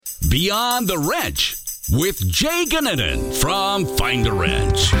Beyond the Wrench with Jay Gunnanen from Find a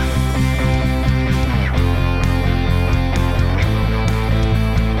Wrench.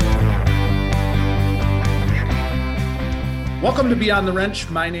 Welcome to Beyond the Wrench.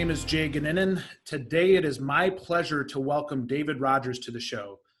 My name is Jay Gunnanen. Today it is my pleasure to welcome David Rogers to the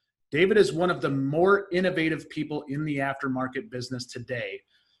show. David is one of the more innovative people in the aftermarket business today.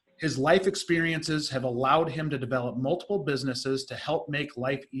 His life experiences have allowed him to develop multiple businesses to help make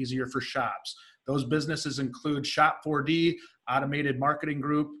life easier for shops. Those businesses include Shop4D,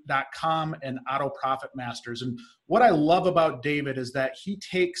 AutomatedMarketingGroup.com, and Auto Profit Masters. And what I love about David is that he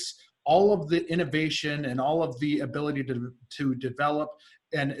takes all of the innovation and all of the ability to develop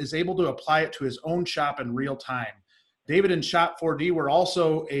and is able to apply it to his own shop in real time. David and Shop4D were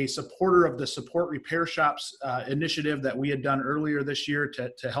also a supporter of the Support Repair Shops initiative that we had done earlier this year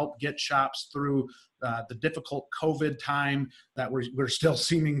to help get shops through the difficult COVID time that we're still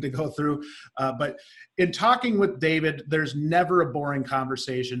seeming to go through. But in talking with David, there's never a boring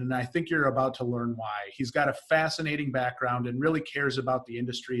conversation, and I think you're about to learn why. He's got a fascinating background and really cares about the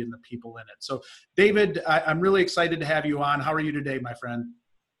industry and the people in it. So, David, I'm really excited to have you on. How are you today, my friend?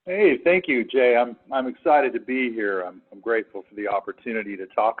 Hey, thank you, Jay. I'm excited to be here. I'm grateful for the opportunity to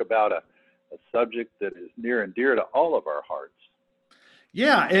talk about a subject that is near and dear to all of our hearts.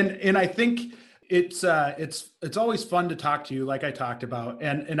 Yeah, and I think it's always fun to talk to you, like I talked about,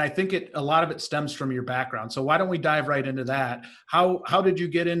 and I think a lot of it stems from your background. So why don't we dive right into that? How did you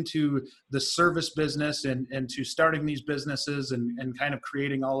get into the service business and to starting these businesses and kind of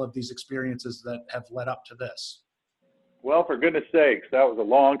creating all of these experiences that have led up to this? Well, for goodness sakes, that was a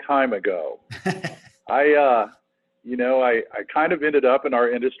long time ago. I kind of ended up in our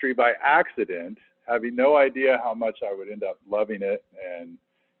industry by accident, having no idea how much I would end up loving it, and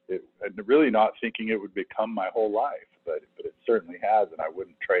really not thinking it would become my whole life, but it certainly has, and I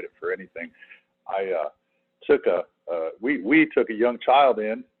wouldn't trade it for anything. We took a young child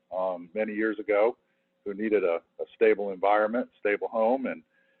in many years ago who needed a stable environment, stable home, and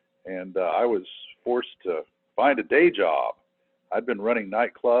I was forced to find a day job. I'd been running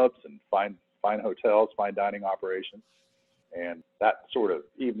nightclubs and fine hotels, fine dining operations, and that sort of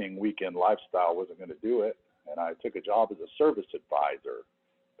evening weekend lifestyle wasn't going to do it. And I took a job as a service advisor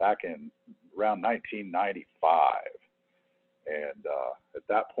back in around 1995. And at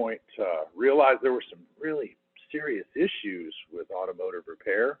that point, realized there were some really serious issues with automotive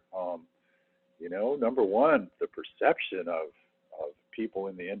repair. Number one, the perception of people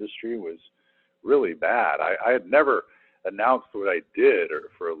in the industry was really bad. I had never announced what I did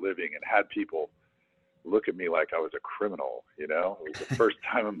for a living and had people look at me like I was a criminal. It was the first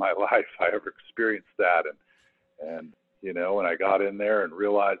time in my life I ever experienced that. And when I got in there and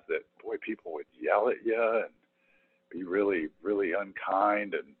realized that, boy, people would yell at you and be really, really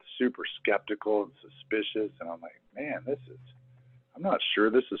unkind and super skeptical and suspicious. And I'm like, man, I'm not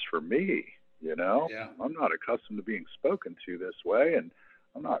sure this is for me. Yeah. I'm not accustomed to being spoken to this way. And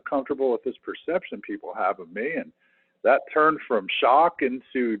I'm not comfortable with this perception people have of me. And that turned from shock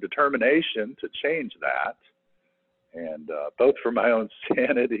into determination to change that. And both for my own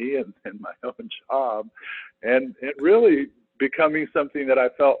sanity and my own job. And it really becoming something that I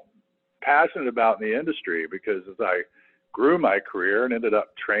felt passionate about in the industry, because as I grew my career and ended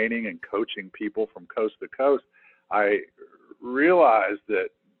up training and coaching people from coast to coast, I realized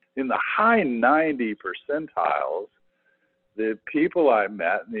that in the high 90 percentiles, the people I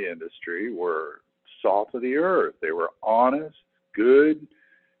met in the industry were salt of the earth. They were honest, good,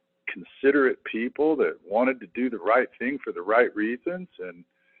 considerate people that wanted to do the right thing for the right reasons and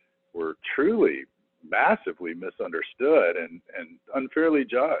were truly massively misunderstood and unfairly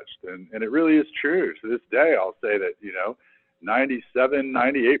judged. And it really is true. To this day, I'll say that, 97,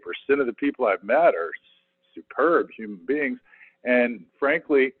 98% of the people I've met are superb human beings. And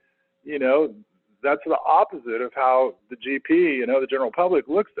frankly, that's the opposite of how the GP, the general public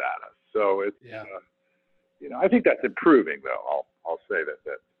looks at us. So it's, I think that's improving, though. I'll say that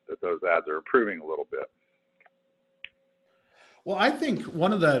those ads are improving a little bit. Well, I think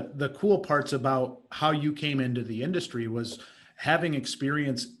one of the cool parts about how you came into the industry was having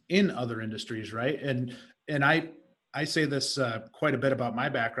experience in other industries, right? And I say this quite a bit about my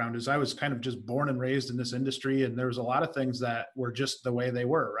background, is I was kind of just born and raised in this industry, and there was a lot of things that were just the way they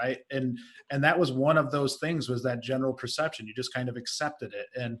were, right? And that was one of those things, was that general perception. You just kind of accepted it.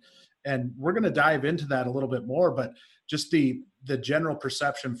 And we're going to dive into that a little bit more, but just the general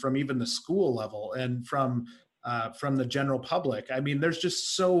perception from even the school level and from the general public. I mean, there's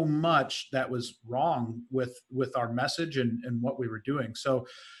just so much that was wrong with our message and what we were doing. So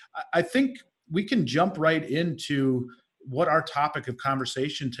I think we can jump right into what our topic of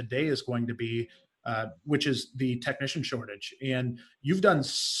conversation today is going to be, which is the technician shortage. And you've done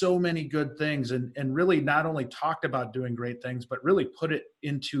so many good things and really not only talked about doing great things, but really put it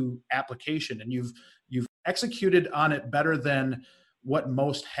into application. And you've executed on it better than what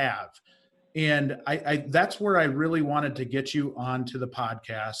most have. And I that's where I really wanted to get you onto the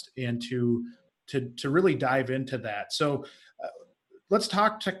podcast and to really dive into that. So let's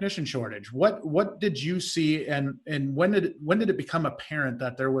talk technician shortage. What did you see, and when did it become apparent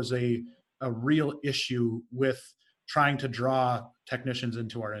that there was a real issue with trying to draw technicians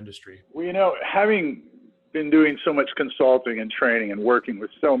into our industry? Well, having been doing so much consulting and training and working with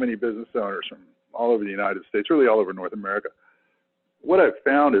so many business owners from all over the United States, really all over North America, what I've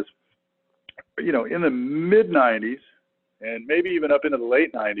found is, in the mid 90s and maybe even up into the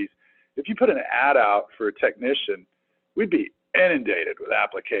late 90s, if you put an ad out for a technician, we'd be inundated with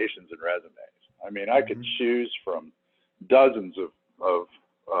applications and resumes. I mean, I could choose from dozens of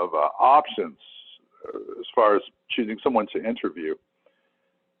options as far as choosing someone to interview.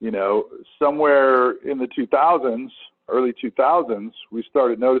 Somewhere in the 2000s, early 2000s, we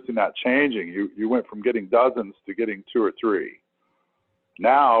started noticing that changing. You went from getting dozens to getting 2 or 3.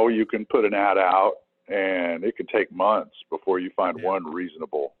 Now you can put an ad out and it can take months before you find one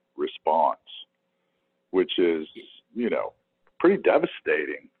reasonable response, which is, pretty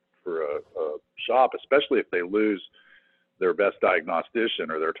devastating for a shop, especially if they lose their best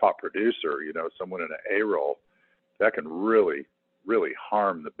diagnostician or their top producer, someone in an A role. That can really, really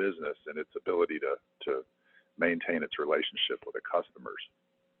harm the business and its ability to maintain its relationship with the customers.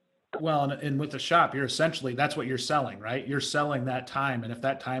 Well, and with the shop, that's what you're selling, right? You're selling that time. And if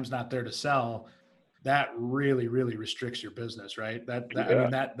that time's not there to sell, that really, really restricts your business, right? I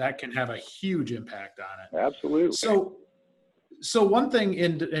mean, that can have a huge impact on it. Absolutely. So one thing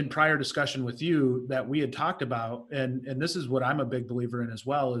in prior discussion with you that we had talked about, and this is what I'm a big believer in as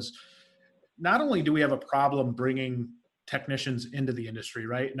well, is not only do we have a problem bringing technicians into the industry,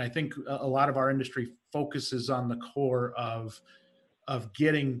 right? And I think a lot of our industry focuses on the core of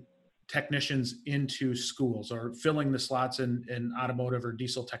getting technicians into schools or filling the slots in automotive or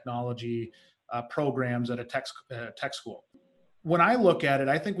diesel technology programs at a tech school. When I look at it,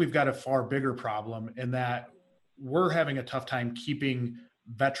 I think we've got a far bigger problem in that we're having a tough time keeping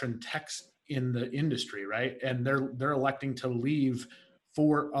veteran techs in the industry, right? And they're electing to leave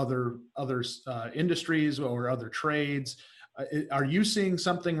for other industries or other trades. Are you seeing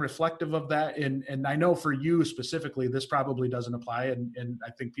something reflective of that? And I know for you specifically, this probably doesn't apply, and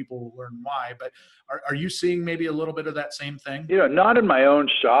I think people will learn why, but are you seeing maybe a little bit of that same thing? Not in my own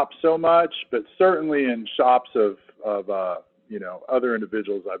shop so much, but certainly in shops of other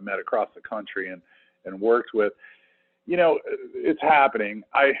individuals I've met across the country and worked with. It's happening.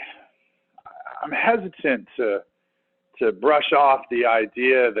 I'm hesitant to brush off the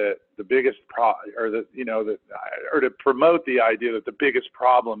idea that the biggest or to promote the idea that the biggest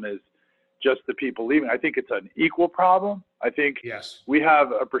problem is just the people leaving. I think it's an equal problem. I think we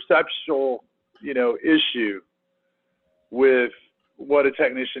have a perceptual, issue with what a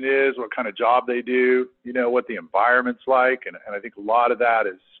technician is, what kind of job they do, what the environment's like. And I think a lot of that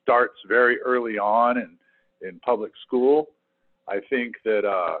starts very early on in public school. I think that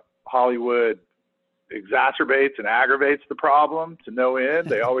Hollywood exacerbates and aggravates the problem to no end.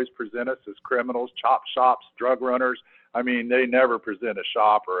 They always present us as criminals, chop shops, drug runners. I mean, they never present a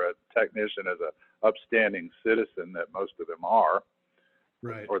shop or a technician as a upstanding citizen that most of them are,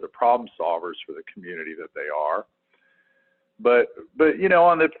 right? Or the problem solvers for the community that they are. But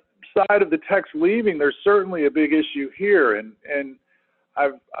on the side of the techs leaving, there's certainly a big issue here, and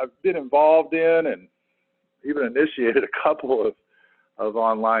I've been involved in and even initiated a couple of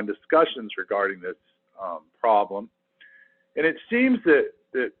online discussions regarding this problem. And it seems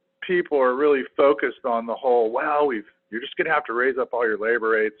that people are really focused on the whole, you're just going to have to raise up all your labor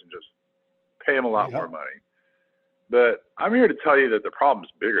rates and just pay them a lot more money. But I'm here to tell you that the problem's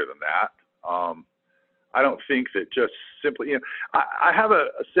bigger than that. I don't think that just simply, I have a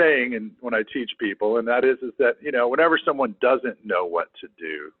saying when I teach people, and that is that, whenever someone doesn't know what to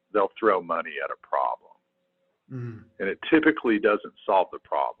do, they'll throw money at a problem. And it typically doesn't solve the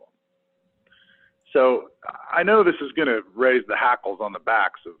problem. So I know this is going to raise the hackles on the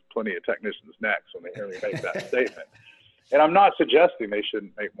backs of plenty of technicians' necks when they hear me make that statement. And I'm not suggesting they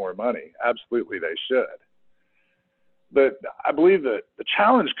shouldn't make more money. Absolutely, they should. But I believe that the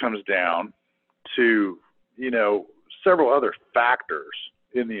challenge comes down to, several other factors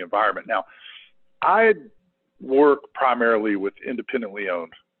in the environment. Now, I work primarily with independently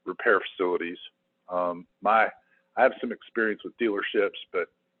owned repair facilities. I have some experience with dealerships, but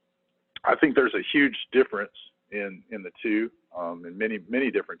I think there's a huge difference in the two, and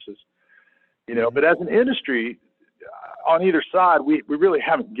many differences. But as an industry, on either side, we really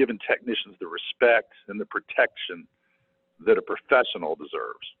haven't given technicians the respect and the protection that a professional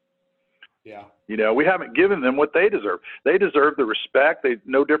deserves. Yeah. We haven't given them what they deserve. They deserve the respect. They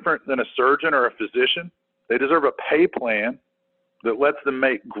no different than a surgeon or a physician. They deserve a pay plan that lets them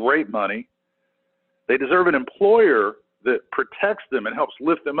make great money. They deserve an employer that protects them and helps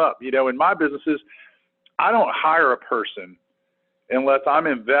lift them up. In my businesses, I don't hire a person unless I'm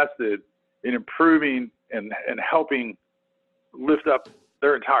invested in improving and helping lift up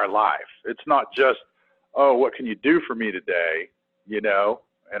their entire life. It's not just, oh, what can you do for me today?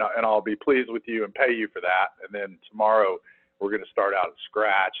 And I'll be pleased with you and pay you for that. And then tomorrow we're going to start out at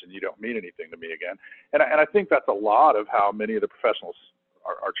scratch and you don't mean anything to me again. And I think that's a lot of how many of the professionals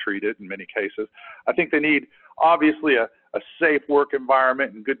are treated in many cases. I think they need, obviously, a safe work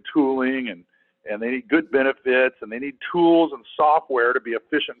environment and good tooling, and they need good benefits, and they need tools and software to be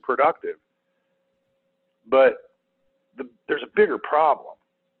efficient and productive. But there's a bigger problem.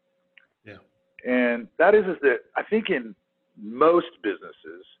 Yeah. And that is that I think in most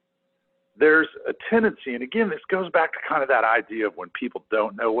businesses, there's a tendency, and again, this goes back to kind of that idea of when people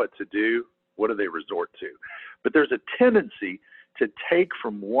don't know what to do, what do they resort to? But there's a tendency to take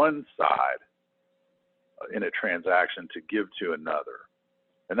from one side in a transaction to give to another.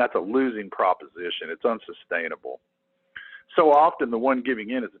 And that's a losing proposition. It's unsustainable. So often the one giving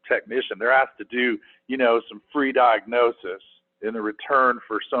in is a technician. They're asked to do, some free diagnosis in the return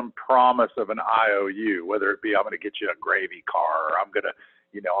for some promise of an IOU, whether it be I'm going to get you a gravy car, or I'm going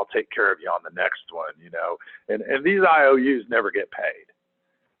to, I'll take care of you on the next one, and these IOUs never get paid.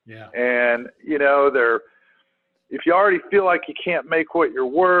 Yeah. And, if you already feel like you can't make what you're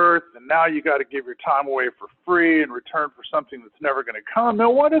worth, and now you got to give your time away for free in return for something that's never going to come, no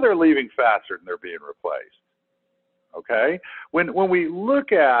wonder they're leaving faster than they're being replaced. Okay? When we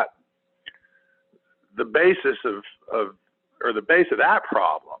look at the basis or the base of that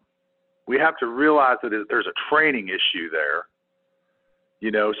problem, we have to realize that there's a training issue there.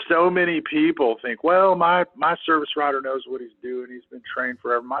 So many people think, well, my service writer knows what he's doing. He's been trained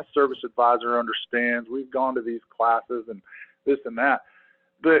forever. My service advisor understands. We've gone to these classes and this and that.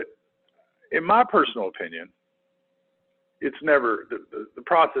 But in my personal opinion, it's never, the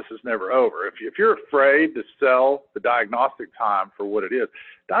process is never over. If you're afraid to sell the diagnostic time for what it is,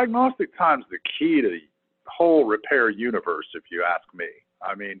 diagnostic time is the key to the whole repair universe, if you ask me.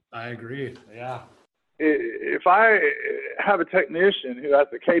 I mean, I agree. Yeah. If I have a technician who has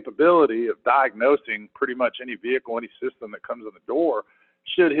the capability of diagnosing pretty much any vehicle, any system that comes in the door,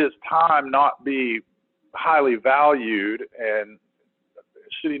 should his time not be highly valued, and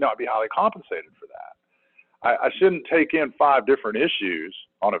should he not be highly compensated for that? I shouldn't take in 5 different issues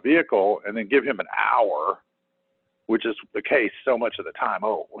on a vehicle and then give him an hour, which is the case so much of the time.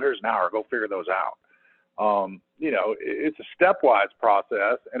 Oh, well, here's an hour. Go figure those out. It's a stepwise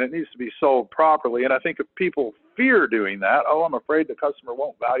process, and it needs to be sold properly. And I think if people fear doing that, oh, I'm afraid the customer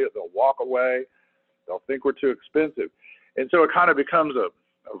won't value it, they'll walk away, they'll think we're too expensive. And so it kind of becomes a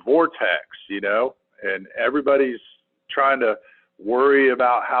vortex, and everybody's trying to worry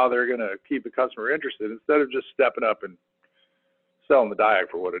about how they're going to keep the customer interested instead of just stepping up and selling the Diag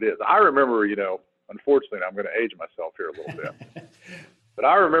for what it is. I remember, unfortunately, I'm going to age myself here a little bit, but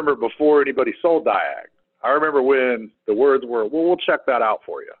I remember before anybody sold Diag, I remember when the words were, well, we'll check that out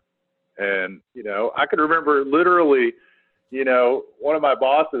for you. And, I could remember literally, one of my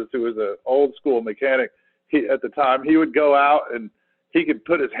bosses who was an old school mechanic, at the time, he would go out and he could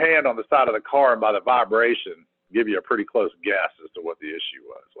put his hand on the side of the car and by the vibration, give you a pretty close guess as to what the issue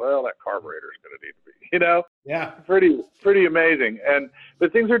was. Well, that carburetor is going to need to be, Yeah. Pretty amazing.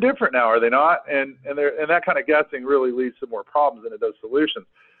 But things are different now, are they not? And that kind of guessing really leads to more problems than it does solutions.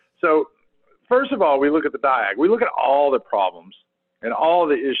 So, first of all, we look at the Diag. We look at all the problems and all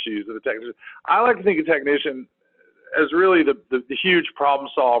the issues of the technician. I like to think of technician as really the huge problem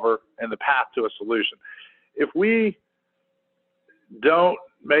solver and the path to a solution. If we don't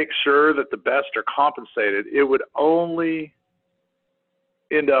make sure that the best are compensated, it would only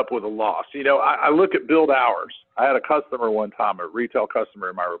end up with a loss. I look at build hours. I had a customer one time, a retail customer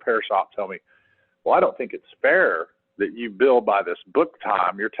in my repair shop, tell me, well, I don't think it's fair that you bill by this book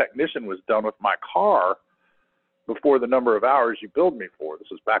time. Your technician was done with my car before the number of hours you billed me for. This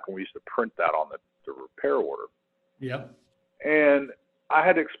was back when we used to print that on the repair order. Yep. And I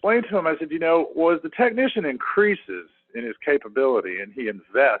had to explain to him, I said, well, as the technician increases in his capability and he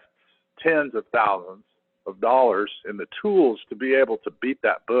invests tens of thousands of dollars in the tools to be able to beat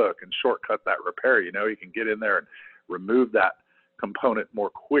that book and shortcut that repair, he can get in there and remove that component more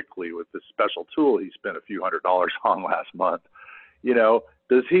quickly with this special tool he spent a few $100s on last month. You know,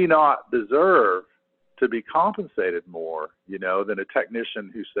 does he not deserve to be compensated more, you know, than a technician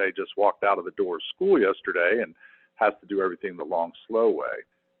who, say, just walked out of the door of school yesterday and has to do everything the long, slow way?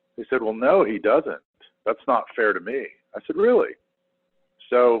 He said, well, no, he doesn't. That's not fair to me. I said, really?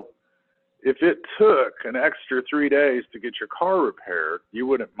 So if it took an extra 3 days to get your car repaired, you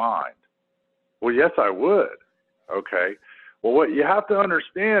wouldn't mind. Well, yes, I would. Okay. Well, what you have to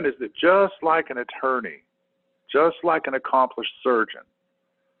understand is that just like an attorney, just like an accomplished surgeon,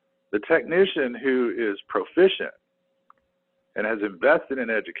 the technician who is proficient and has invested in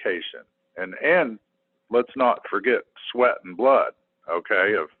education, and let's not forget sweat and blood,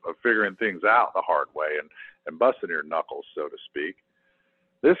 okay, of figuring things out the hard way and busting your knuckles, so to speak.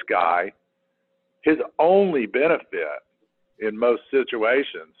 This guy, his only benefit in most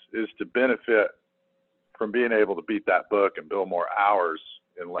situations is to benefit from being able to beat that book and bill more hours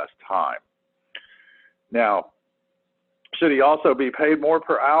in less time. Now, should he also be paid more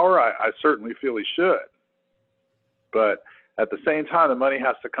per hour? I certainly feel he should. But at the same time, the money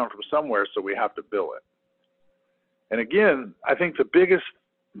has to come from somewhere, so we have to bill it. And again, I think the biggest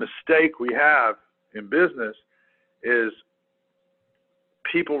mistake we have in business is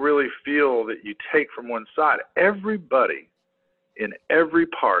people really feel that you take from one side. Everybody in every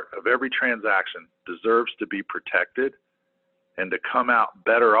part of every transaction deserves to be protected and to come out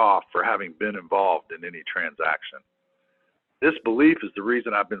better off for having been involved in any transaction. This belief is the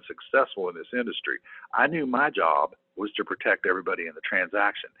reason I've been successful in this industry. I knew my job was to protect everybody in the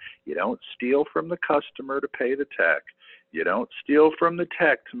transaction. You don't steal from the customer to pay the tech. You don't steal from the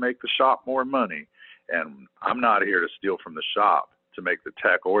tech to make the shop more money. And I'm not here to steal from the shop to make the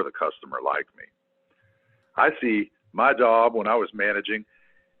tech or the customer like me. I see my job when I was managing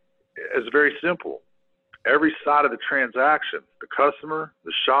as very simple. Every side of the transaction, the customer,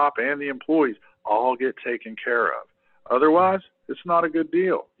 the shop, and the employees all get taken care of. Otherwise, it's not a good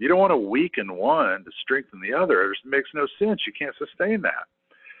deal. You don't want to weaken one to strengthen the other. It just makes no sense. You can't sustain that.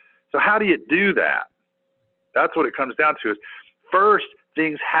 So how do you do that? That's what it comes down to. Is first,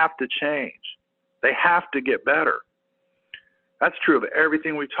 things have to change. They have to get better. That's true of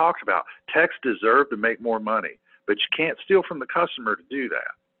everything we talked about. Techs deserve to make more money, but you can't steal from the customer to do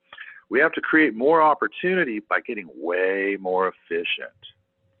that. We have to create more opportunity by getting way more efficient.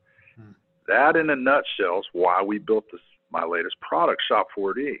 That, in a nutshell, is why we built my latest product, Shop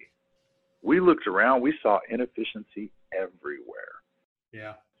 4D. We looked around, we saw inefficiency everywhere.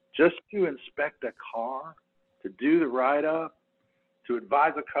 Yeah. Just to inspect a car, to do the write-up, to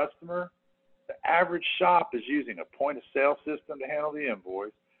advise a customer, the average shop is using a point-of-sale system to handle the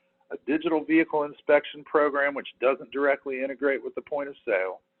invoice, a digital vehicle inspection program which doesn't directly integrate with the point of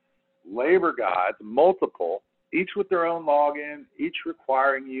sale, labor guides, multiple, each with their own login, each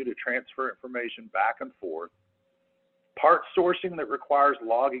requiring you to transfer information back and forth, part sourcing that requires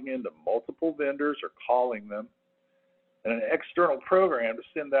logging into multiple vendors or calling them, and an external program to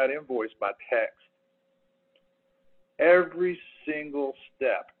send that invoice by text. Every single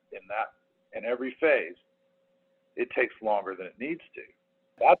step in every phase, it takes longer than it needs to.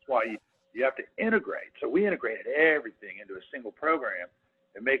 That's why you have to integrate. So we integrated everything into a single program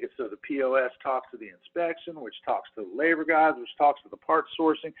and make it so the POS talks to the inspection, which talks to the labor guys, which talks to the part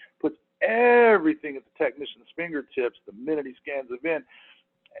sourcing, puts everything at the technician's fingertips the minute he scans the VIN.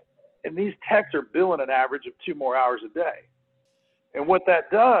 And these techs are billing an average of 2 more hours a day. And what that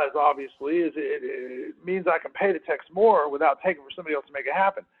does, obviously, is it means I can pay the techs more without taking from somebody else to make it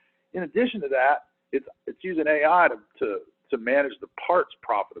happen. In addition to that, it's using AI to manage the parts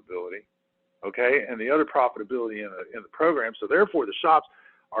profitability, okay, and the other profitability in the program. So therefore, the shops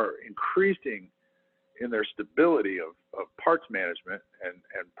are increasing in their stability of parts management and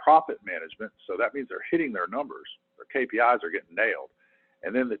profit management. So that means they're hitting their numbers. Their KPIs are getting nailed.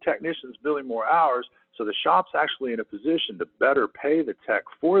 And then the technician's billing more hours, so the shop's actually in a position to better pay the tech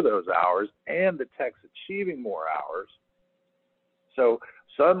for those hours, and the tech's achieving more hours. So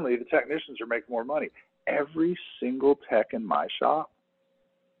suddenly the technicians are making more money. Every single tech in my shop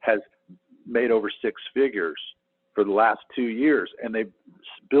has made over 6 figures for the last 2 years, and they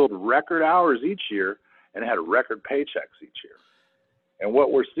billed record hours each year and had record paychecks each year. And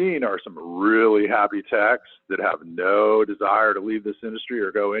what we're seeing are some really happy techs that have no desire to leave this industry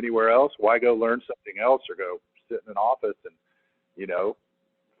or go anywhere else. Why go learn something else or go sit in an office and,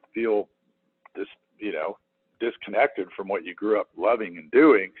 feel disconnected from what you grew up loving and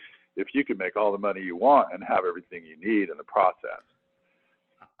doing if you can make all the money you want and have everything you need in the process?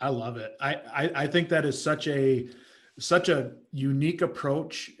 I love it. I think that is such a such a unique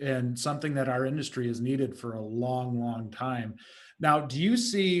approach and something that our industry has needed for a long, long time. Now, do you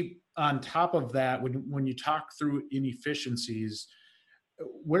see on top of that, when you talk through inefficiencies,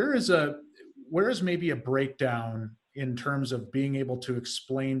 where is maybe a breakdown in terms of being able to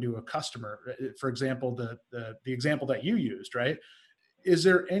explain to a customer? For example, the example that you used, right? Is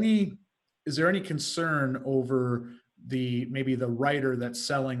there any concern over maybe the writer that's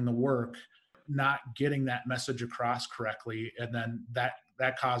selling the work not getting that message across correctly, and then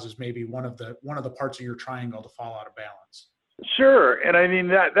that causes maybe one of the parts of your triangle to fall out of balance? Sure. And I mean,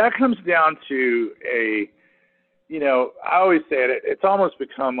 that comes down to I always say it's almost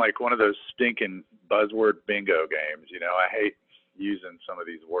become like one of those stinking buzzword bingo games. I hate using some of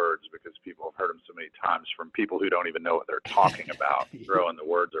these words because people have heard them so many times from people who don't even know what they're talking about, throwing the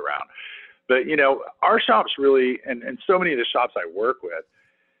words around. But, our shops really, and so many of the shops I work with,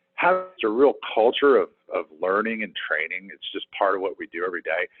 have a real culture of learning and training. It's just part of what we do every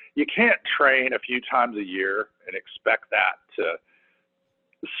day. You can't train a few times a year and expect that to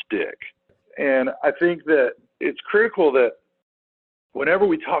stick. And I think that it's critical that whenever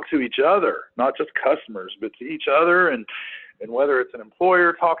we talk to each other, not just customers, but to each other, and whether it's an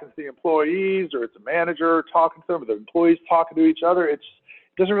employer talking to the employees or it's a manager talking to them, or the employees talking to each other, it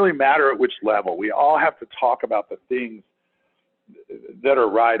doesn't really matter at which level. We all have to talk about the things that are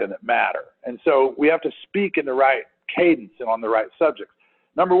right and that matter. And so we have to speak in the right cadence and on the right subjects.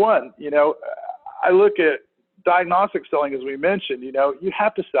 Number one, I look at diagnostic selling, as we mentioned, you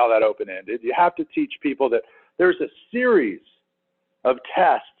have to sell that open-ended. You have to teach people that there's a series of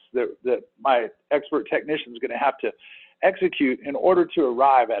tests that my expert technician is going to have to execute in order to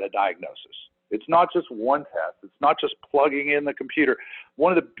arrive at a diagnosis. It's not just one test. It's not just plugging in the computer.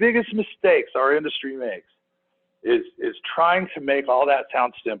 One of the biggest mistakes our industry makes is trying to make all that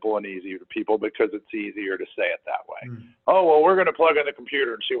sound simple and easy to people because it's easier to say it that way. Oh, well, we're going to plug in the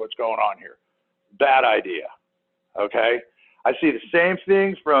computer and see what's going on here. Bad idea. Okay? I see the same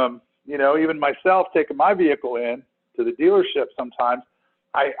things from, even myself taking my vehicle in to the dealership sometimes.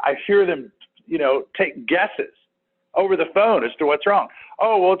 I hear them, take guesses over the phone as to what's wrong.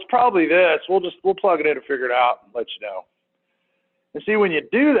 Oh, well, it's probably this. We'll plug it in and figure it out and let you know. And see, when you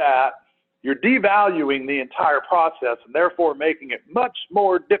do that, you're devaluing the entire process and therefore making it much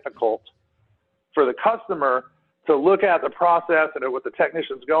more difficult for the customer to look at the process and at what the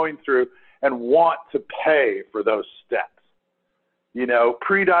technician's going through and want to pay for those steps.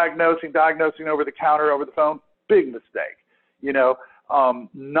 Pre-diagnosing, diagnosing over the counter, over the phone, big mistake.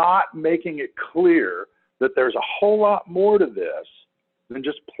 Not making it clear that there's a whole lot more to this than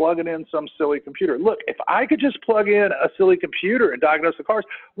just plugging in some silly computer. Look, if I could just plug in a silly computer and diagnose the cars,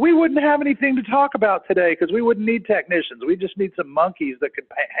 we wouldn't have anything to talk about today because we wouldn't need technicians. We just need some monkeys that could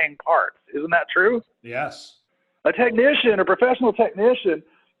hang parts. Isn't that true? Yes. A technician, a professional technician,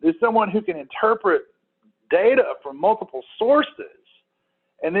 is someone who can interpret data from multiple sources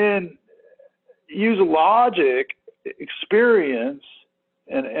and then use logic, experience,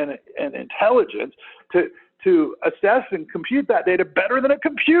 and intelligence to assess and compute that data better than a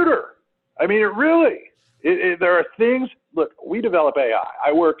computer. I mean, there are things, look, we develop AI.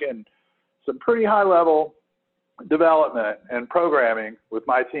 I work in some pretty high level development and programming with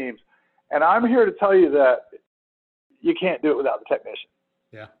my teams. And I'm here to tell you that you can't do it without the technician.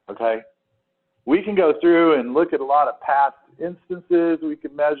 Yeah. Okay. We can go through and look at a lot of past instances. We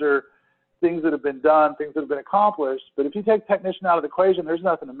can measure things that have been done, things that have been accomplished. But if you take technician out of the equation, there's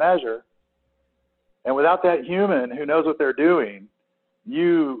nothing to measure. And without that human who knows what they're doing,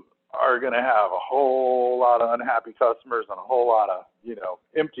 you are going to have a whole lot of unhappy customers and a whole lot of,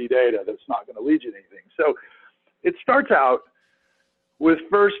 empty data that's not going to lead you to anything. So it starts out with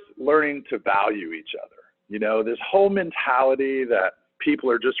first learning to value each other. This whole mentality that people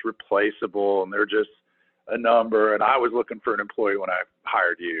are just replaceable and they're just a number, and I was looking for an employee when I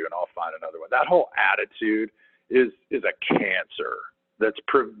hired you and I'll find another one. That whole attitude is a cancer that's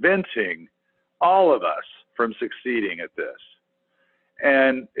preventing all of us from succeeding at this.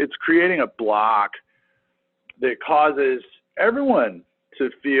 And it's creating a block that causes everyone to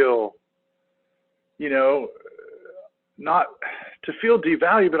feel, not to feel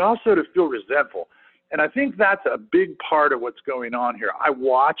devalued, but also to feel resentful. And I think that's a big part of what's going on here. I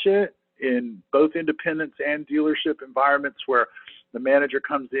watch it in both independents and dealership environments where the manager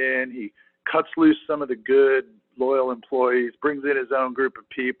comes in, he cuts loose some of the good, loyal employees, brings in his own group of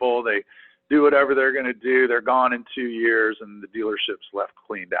people, they do whatever they're going to do. They're gone in 2 years and the dealership's left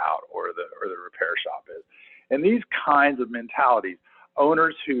cleaned out, or the repair shop is. And these kinds of mentalities,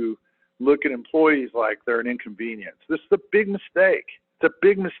 owners who look at employees like they're an inconvenience. This is a big mistake. It's a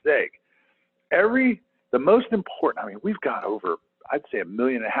big mistake. Every The most important, I mean, we've got over, I'd say $1.5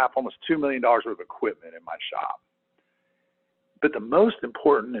 million, almost $2 million worth of equipment in my shop. But the most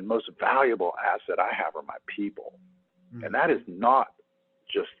important and most valuable asset I have are my people. And that is not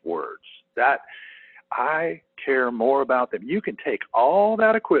just words. That I care more about them. You can take all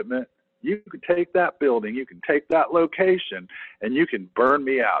that equipment, you can take that building, you can take that location, and you can burn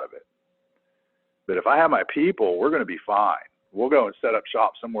me out of it. But if I have my people, we're going to be fine. We'll go and set up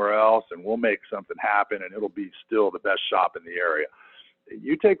shop somewhere else, and we'll make something happen, and it'll be still the best shop in the area.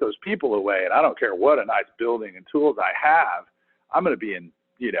 You take those people away, and I don't care what a nice building and tools I have, I'm going to be in,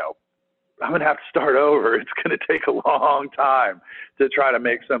 I'm going to have to start over. It's going to take a long time to try to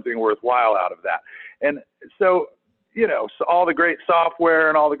make something worthwhile out of that. And so, so all the great software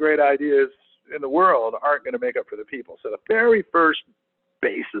and all the great ideas in the world aren't going to make up for the people. So the very first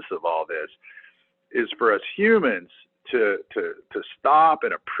basis of all this is for us humans to stop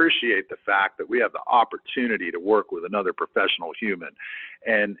and appreciate the fact that we have the opportunity to work with another professional human.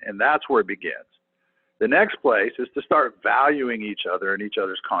 And that's where it begins. The next place is to start valuing each other and each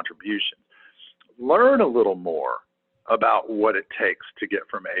other's contributions. Learn a little more about what it takes to get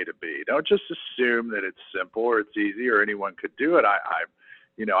from A to B. Don't just assume that it's simple or it's easy or anyone could do it. I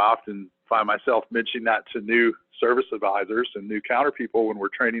often find myself mentioning that to new service advisors and new counter people when we're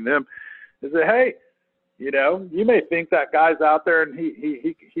training them, is that, hey, you may think that guy's out there and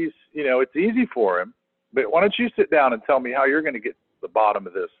he's it's easy for him, but why don't you sit down and tell me how you're going to get to the bottom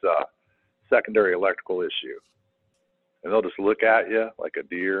of this secondary electrical issue? And they'll just look at you like a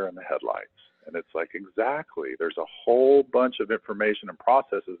deer in the headlights. And it's like, exactly. There's a whole bunch of information and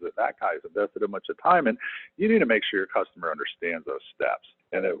processes that guy has invested a bunch of time in. You need to make sure your customer understands those steps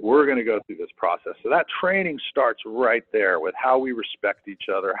and that we're going to go through this process. So that training starts right there with how we respect each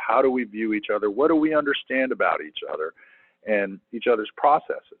other. How do we view each other? What do we understand about each other and each other's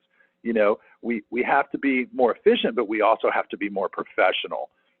processes? We have to be more efficient, but we also have to be more professional.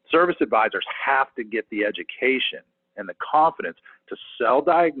 Service advisors have to get the education and the confidence to sell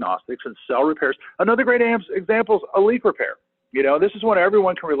diagnostics and sell repairs. Another great example is a leak repair. This is one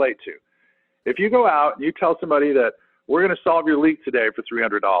everyone can relate to. If you go out and you tell somebody that we're going to solve your leak today for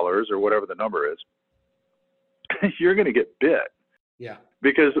 $300 or whatever the number is, you're going to get bit. Yeah.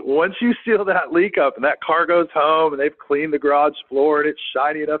 Because once you seal that leak up and that car goes home and they've cleaned the garage floor and it's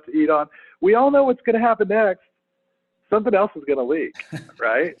shiny enough to eat on, we all know what's going to happen next. Something else is going to leak,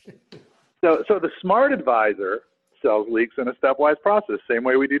 right? So the smart advisor sells leaks in a stepwise process, same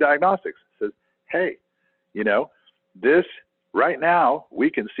way we do diagnostics. It says, hey, this right now, we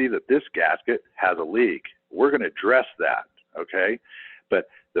can see that this gasket has a leak. We're going to address that, okay? But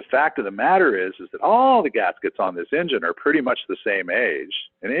the fact of the matter is that all the gaskets on this engine are pretty much the same age,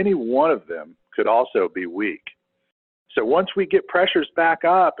 and any one of them could also be weak. So once we get pressures back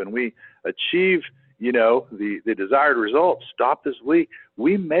up and we achieve, the desired results, stop this leak,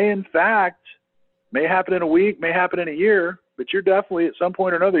 we may happen in a week, may happen in a year, but you're definitely at some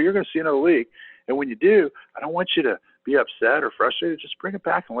point or another, you're going to see another leak. And when you do, I don't want you to be upset or frustrated. Just bring it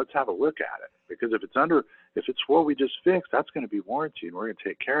back and let's have a look at it. Because if it's what we just fixed, that's going to be warranty and we're going to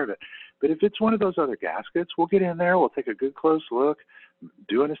take care of it. But if it's one of those other gaskets, we'll get in there, we'll take a good close look,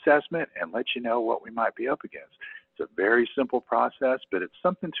 do an assessment, and let you know what we might be up against. It's a very simple process, but it's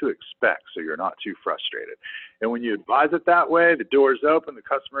something to expect so you're not too frustrated. And when you advise it that way, the door's open, the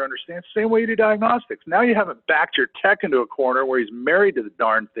customer understands, same way you do diagnostics. Now you haven't backed your tech into a corner where he's married to the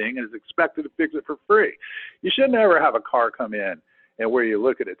darn thing and is expected to fix it for free. You should never have a car come in and where you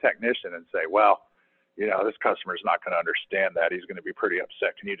look at a technician and say, well, this customer's not going to understand that. He's going to be pretty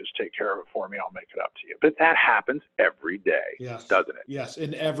upset. Can you just take care of it for me? I'll make it up to you. But that happens every day, yes, doesn't it? Yes,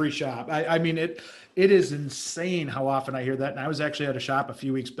 in every shop. I mean, it is insane how often I hear that. And I was actually at a shop a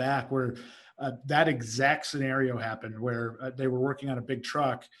few weeks back where that exact scenario happened, where they were working on a big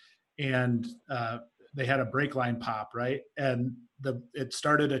truck and they had a brake line pop, right? And it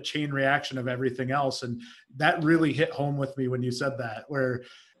started a chain reaction of everything else. And that really hit home with me when you said that, where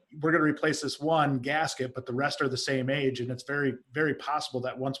we're going to replace this one gasket, but the rest are the same age. And it's very, very possible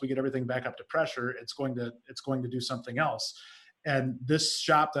that once we get everything back up to pressure, it's going to do something else. And this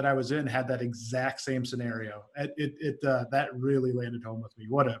shop that I was in had that exact same scenario. That really landed home with me.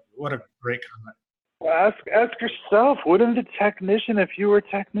 What a great comment. Well, ask yourself, wouldn't the technician, if you were a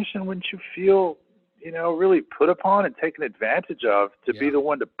technician, wouldn't you feel, really put upon and taken advantage of to be the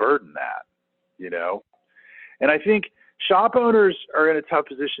one to burden that, And I think shop owners are in a tough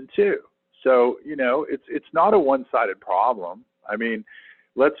position too. So, it's not a one-sided problem. I mean,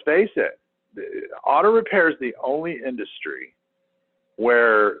 let's face it, auto repair is the only industry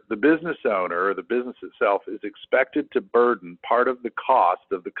where the business owner or the business itself is expected to burden part of the cost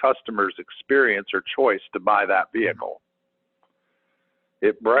of the customer's experience or choice to buy that vehicle.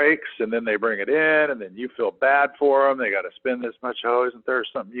 It breaks, and then they bring it in, and then you feel bad for them. They got to spend this much. Oh, isn't there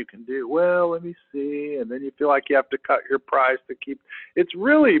something you can do? Well, let me see. And then you feel like you have to cut your price to keep. It's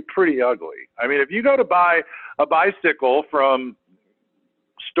really pretty ugly. I mean, if you go to buy a bicycle from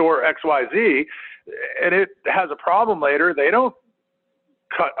store XYZ and it has a problem later, they don't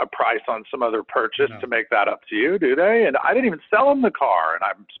cut a price on some other purchase to make that up to you, do they? And I didn't even sell them the car, and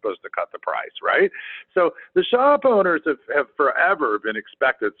I'm supposed to cut the price, right? So the shop owners have forever been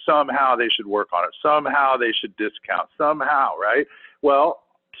expected somehow they should work on it, somehow they should discount, somehow, right? Well,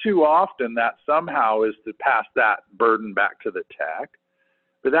 too often that somehow is to pass that burden back to the tech.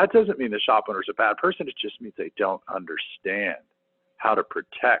 But that doesn't mean the shop owner's a bad person. It just means they don't understand how to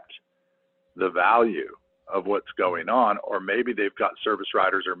protect the value of what's going on, or maybe they've got service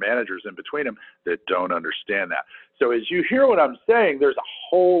writers or managers in between them that don't understand that. So as you hear what I'm saying, there's a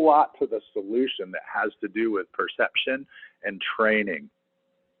whole lot to the solution that has to do with perception and training.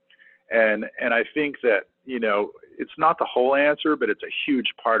 And I think that, you know, it's not the whole answer, but it's a huge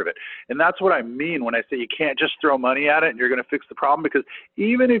part of it. And that's what I mean when I say you can't just throw money at it and you're going to fix the problem, because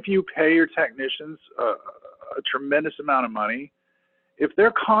even if you pay your technicians a tremendous amount of money, if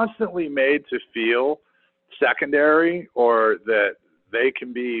they're constantly made to feel secondary, or that they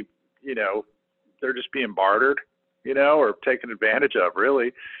can be, you know, they're just being bartered, you know, or taken advantage of,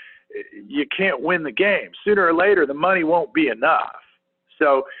 really, you can't win the game. Sooner or later, the money won't be enough.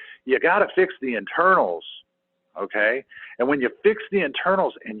 So you got to fix the internals, okay? And when you fix the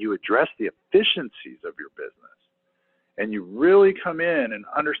internals and you address the efficiencies of your business, and you really come in and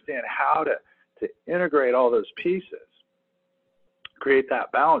understand how to integrate all those pieces, create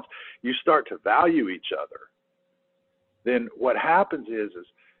that balance, you start to value each other. Then what happens is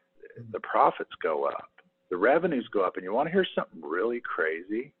the profits go up, the revenues go up, and you want to hear something really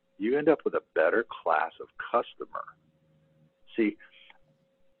crazy? You end up with a better class of customer. See,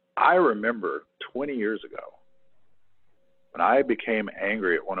 I remember 20 years ago when I became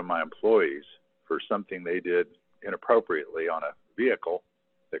angry at one of my employees for something they did inappropriately on a vehicle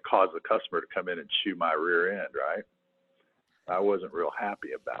that caused the customer to come in and chew my rear end, right? I wasn't real happy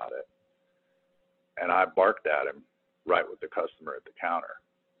about it. And I barked at him right with the customer at the counter.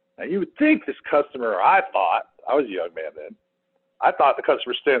 Now, you would think this customer, or I thought, I was a young man then, I thought the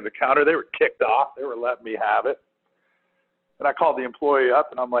customer standing at the counter, they were kicked off. They were letting me have it. And I called the employee up,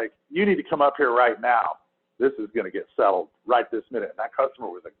 and I'm like, you need to come up here right now. This is going to get settled right this minute. And that customer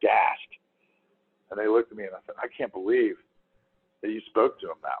was aghast. And they looked at me, and I said, I can't believe that you spoke to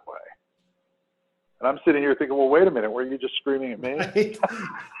him that way. And I'm sitting here thinking, well, wait a minute, were you just screaming at me? Right.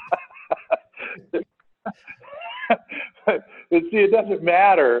 But see, it doesn't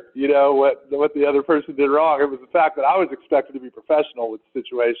matter, you know, what the other person did wrong. It was the fact that I was expected to be professional with the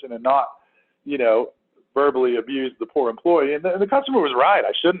situation and not, you know, verbally abuse the poor employee. And the customer was right.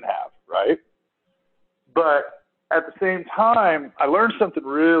 I shouldn't have, right? But at the same time, I learned something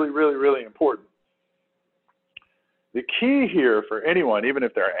really, really, really important. The key here for anyone, even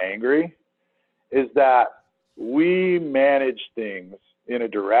if they're angry, is that we manage things in a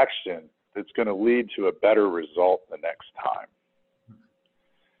direction that's going to lead to a better result the next time.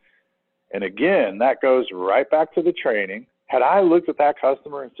 And again, that goes right back to the training. Had I looked at that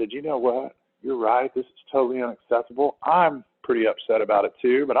customer and said, you know what, you're right, this is totally unacceptable, I'm pretty upset about it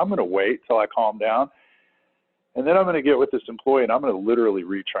too, but I'm going to wait till I calm down. And then I'm going to get with this employee and I'm going to literally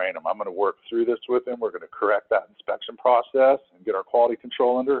retrain him. I'm going to work through this with him. We're going to correct that inspection process and get our quality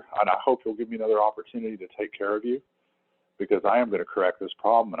control under. And I hope you'll give me another opportunity to take care of you, because I am going to correct this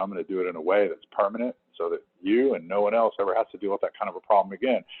problem, and I'm going to do it in a way that's permanent so that you and no one else ever has to deal with that kind of a problem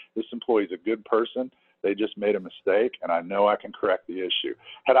again. This employee's a good person. They just made a mistake, and I know I can correct the issue.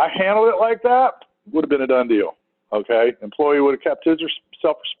 Had I handled it like that, it would have been a done deal, okay? Employee would have kept his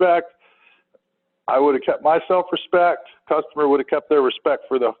self-respect. I would have kept my self-respect. Customer would have kept their respect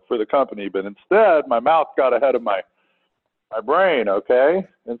for the company. But instead, my mouth got ahead of my brain, okay?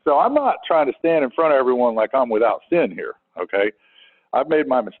 And so I'm not trying to stand in front of everyone like I'm without sin here, okay? I've made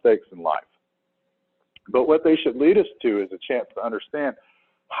my mistakes in life. But what they should lead us to is a chance to understand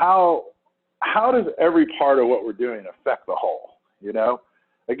how does every part of what we're doing affect the whole, you know?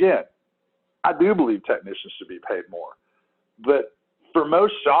 Again, I do believe technicians should be paid more. But for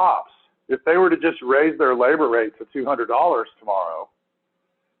most shops, if they were to just raise their labor rate to $200 tomorrow,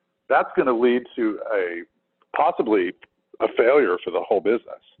 that's going to lead to possibly a failure for the whole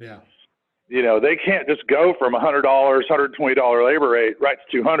business. Yeah. You know, they can't just go from $100, $120 labor rate right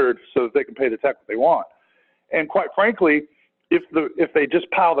to $200 so that they can pay the tech what they want. And quite frankly, if they just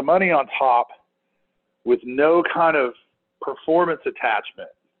pile the money on top with no kind of performance attachment,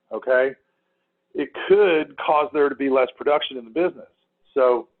 okay, it could cause there to be less production in the business.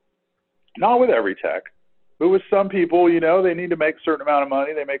 So not with every tech, but with some people, you know, they need to make a certain amount of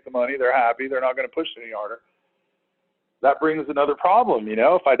money. They make the money. They're happy. They're not going to push it any harder. That brings another problem. You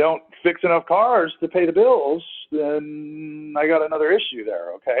know, if I don't fix enough cars to pay the bills, then I got another issue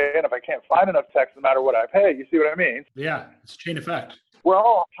there. Okay. And if I can't find enough techs, no matter what I pay, you see what I mean? Yeah. It's a chain effect. We're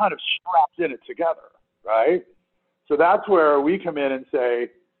all kind of strapped in it together, right? So that's where we come in and say,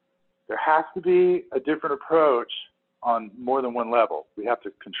 there has to be a different approach on more than one level. We have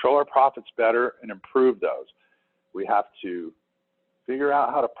to control our profits better and improve those. We have to figure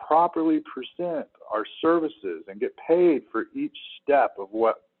out how to properly present our services and get paid for each step of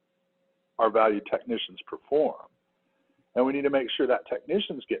what our valued technicians perform. And we need to make sure that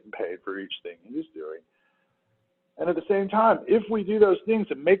technician's getting paid for each thing he's doing. And at the same time, if we do those things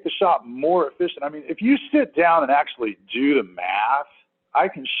and make the shop more efficient, I mean, if you sit down and actually do the math, I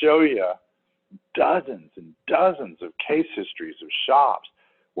can show you dozens and dozens of case histories of shops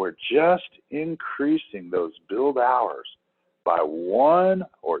where just increasing those billed hours by 1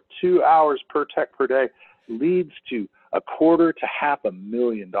 or 2 hours per tech per day leads to $250,000 to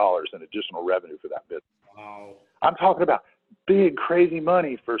 $500,000 in additional revenue for that business. Wow. I'm talking about big, crazy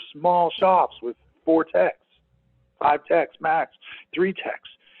money for small shops with 4 techs, 5 techs max, 3 techs.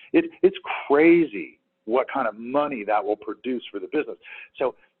 It's crazy what kind of money that will produce for the business.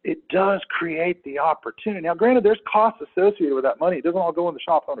 So it does create the opportunity. Now, granted, there's costs associated with that money. It doesn't all go in the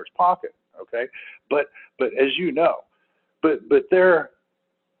shop owner's pocket, okay? But as you know, but there,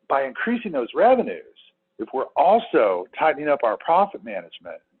 by increasing those revenues, if we're also tightening up our profit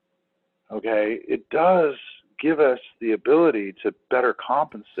management, okay, it does give us the ability to better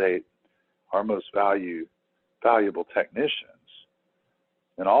compensate our most valuable technicians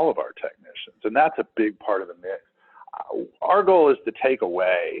and all of our technicians. And that's a big part of the mix. Our goal is to take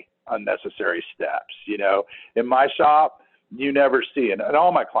away unnecessary steps. You know, in my shop, you never see, and in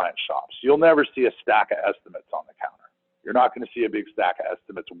all my client shops, you'll never see a stack of estimates on the counter. You're not going to see a big stack of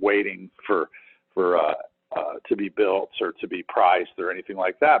estimates waiting for to be built or to be priced or anything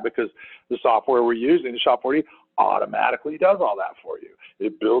like that, because the software we're using, the Shop 4D, automatically does all that for you.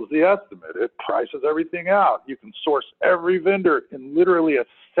 It builds the estimate. It prices everything out. You can source every vendor in literally a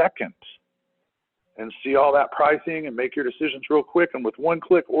second and see all that pricing and make your decisions real quick, and with one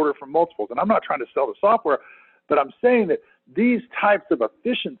click order from multiples. And I'm not trying to sell the software, but I'm saying that these types of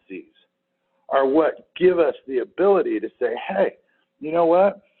efficiencies are what give us the ability to say, hey, you know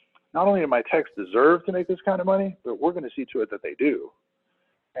what? Not only do my techs deserve to make this kind of money, but we're going to see to it that they do.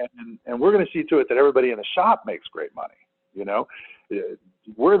 And we're going to see to it that everybody in the shop makes great money. You know,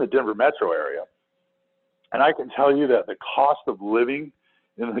 we're in the Denver metro area, and I can tell you that the cost of living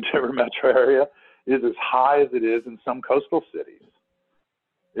in the Denver metro area is as high as it is in some coastal cities.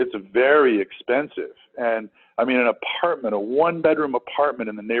 It's very expensive. And I mean, an apartment, a 1-bedroom apartment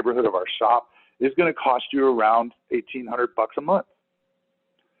in the neighborhood of our shop is going to cost you around $1,800 a month.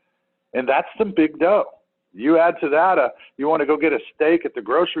 And that's some big dough. You add to that, you want to go get a steak at the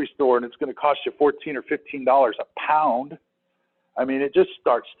grocery store and it's going to cost you $14 or $15 a pound. I mean, it just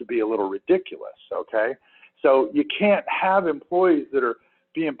starts to be a little ridiculous, okay? So you can't have employees that are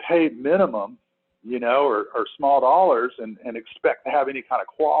being paid minimum, you know, or small dollars and expect to have any kind of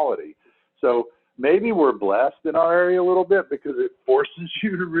quality. So maybe we're blessed in our area a little bit because it forces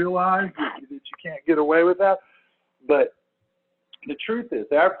you to realize that you can't get away with that. But the truth is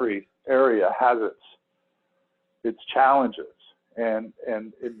every area has its challenges. And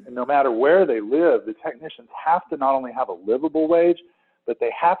no matter where they live, the technicians have to not only have a livable wage, but they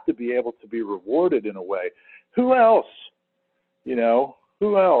have to be able to be rewarded in a way. Who else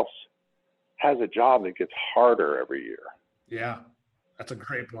has a job that gets harder every year? Yeah, that's a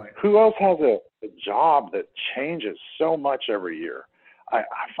great point. Who else has a job that changes so much every year? I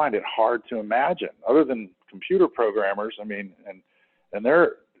find it hard to imagine, other than computer programmers. I mean, and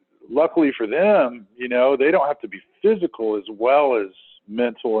they're, luckily for them, you know, they don't have to be physical as well as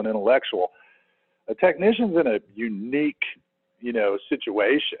mental and intellectual. A technician's in a unique, you know,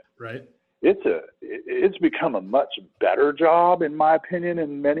 situation. Right. It's become a much better job, in my opinion,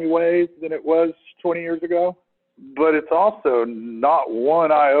 in many ways than it was 20 years ago. But it's also not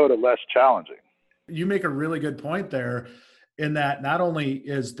one iota less challenging. You make a really good point there, in that not only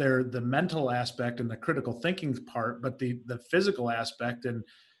is there the mental aspect and the critical thinking part, but the physical aspect. And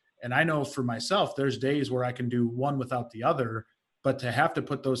I know for myself, there's days where I can do one without the other, but to have to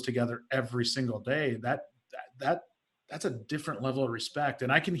put those together every single day, that's a different level of respect.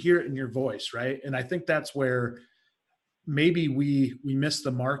 And I can hear it in your voice, right? And I think that's where maybe we miss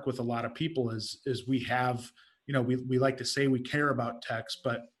the mark with a lot of people is we have, we like to say we care about techs,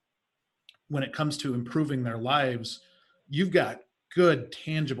 but when it comes to improving their lives, you've got good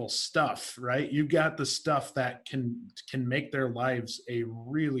tangible stuff, right? You've got the stuff that can make their lives a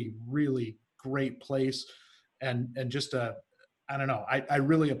really, really great place. And just I don't know, I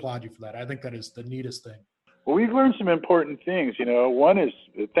really applaud you for that. I think that is the neatest thing. Well, we've learned some important things. One is,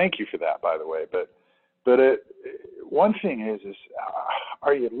 thank you for that, by the way. But one thing is,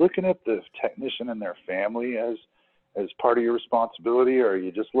 are you looking at the technician and their family as part of your responsibility, or are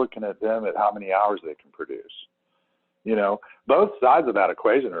you just looking at them at how many hours they can produce? Both sides of that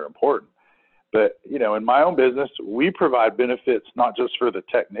equation are important. But, in my own business, we provide benefits not just for the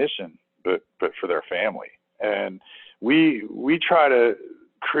technician, but for their family. And we try to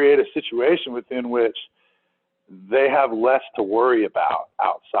create a situation within which they have less to worry about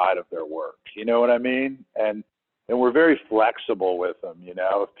outside of their work. You know what I mean? And we're very flexible with them.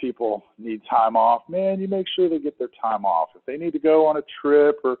 If people need time off, man, you make sure they get their time off. If they need to go on a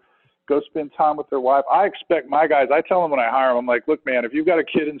trip or go spend time with their wife, I expect my guys, I tell them when I hire them, I'm like, look, man, if you've got a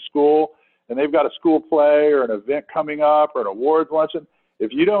kid in school and they've got a school play or an event coming up or an awards luncheon,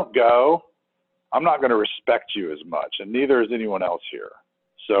 if you don't go, I'm not going to respect you as much, and neither is anyone else here.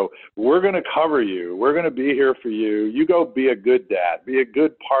 So we're going to cover you. We're going to be here for you. You go be a good dad. Be a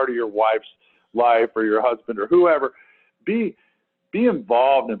good part of your wife's life or your husband or whoever. Be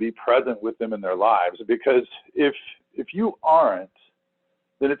involved and be present with them in their lives, because if you aren't,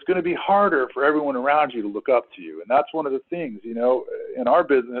 then it's going to be harder for everyone around you to look up to you. And that's one of the things, in our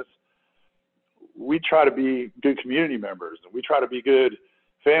business, we try to be good community members, and we try to be good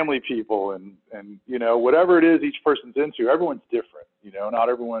family people, and whatever it is each person's into, everyone's different. Not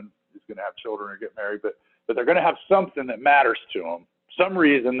everyone is going to have children or get married, but they're going to have something that matters to them, some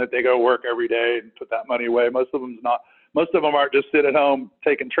reason that they go work every day and put that money away. Most of them aren't just sit at home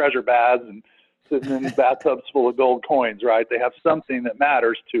taking treasure baths and sitting in bathtubs full of gold coins, right? They have something that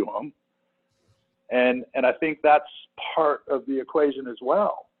matters to them. And I think that's part of the equation as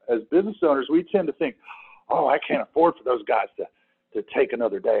well. As business owners, we tend to think, oh, I can't afford for those guys to take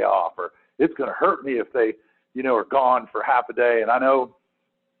another day off, or it's going to hurt me if they, are gone for half a day. And I know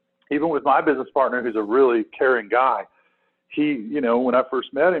even with my business partner, who's a really caring guy, he, when I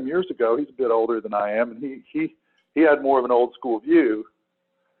first met him years ago, he's a bit older than I am, and he had more of an old school view.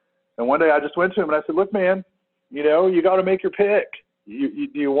 And one day I just went to him and I said, look, man, you got to make your pick. Do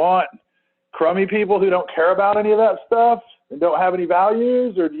you want crummy people who don't care about any of that stuff and don't have any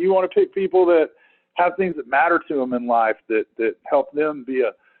values, or do you want to pick people that have things that matter to them in life that help them be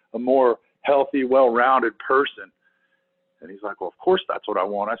a more healthy, well-rounded person? And he's like, well, of course that's what I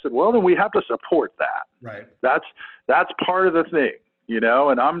want. I said, well, then we have to support that. Right. That's part of the thing,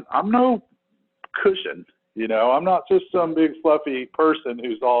 and I'm no cushion, I'm not just some big fluffy person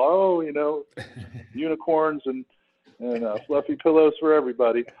who's all, unicorns and fluffy pillows for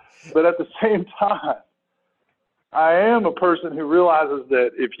everybody. But at the same time, I am a person who realizes that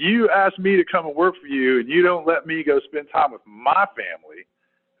if you ask me to come and work for you and you don't let me go spend time with my family,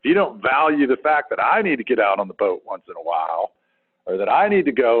 if you don't value the fact that I need to get out on the boat once in a while, or that I need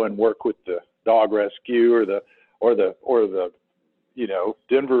to go and work with the dog rescue or the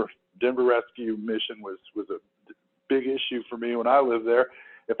Denver rescue mission was a big issue for me when I lived there.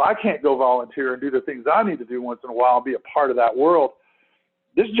 If I can't go volunteer and do the things I need to do once in a while and be a part of that world,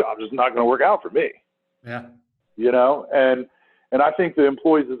 this job is not going to work out for me. Yeah. And I think the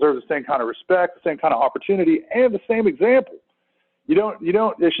employees deserve the same kind of respect, the same kind of opportunity, and the same example. They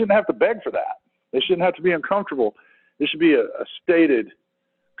shouldn't have to beg for that. They shouldn't have to be uncomfortable. There should be a stated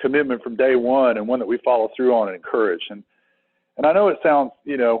commitment from day one, and one that we follow through on and encourage. And I know it sounds,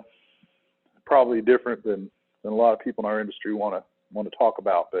 probably different than a lot of people in our industry want to talk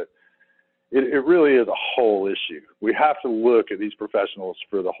about, but it really is a whole issue. We have to look at these professionals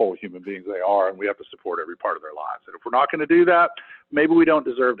for the whole human beings they are, and we have to support every part of their lives. And if we're not going to do that, maybe we don't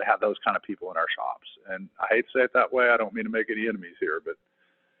deserve to have those kind of people in our shops. And I hate to say it that way. I don't mean to make any enemies here, but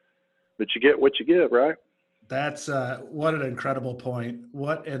you get what you give, right? That's what an incredible point.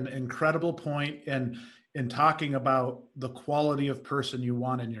 What an incredible point in talking about the quality of person you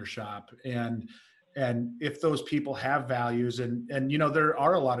want in your shop. And if those people have values and there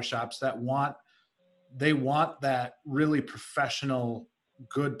are a lot of shops that want that really professional,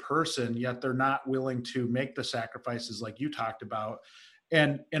 good person, yet they're not willing to make the sacrifices like you talked about.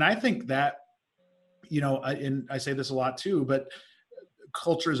 And I think that, and I say this a lot too, but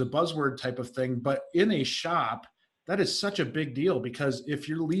culture is a buzzword type of thing, but in a shop, that is such a big deal, because if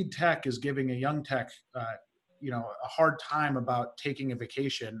your lead tech is giving a young tech, a hard time about taking a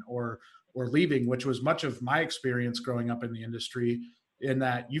vacation or or leaving, which was much of my experience growing up in the industry, in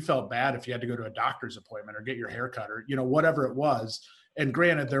that you felt bad if you had to go to a doctor's appointment or get your hair cut or, whatever it was. And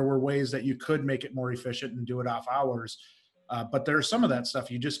granted, there were ways that you could make it more efficient and do it off hours. But there's some of that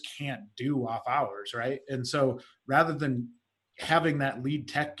stuff you just can't do off hours, right? And so rather than having that lead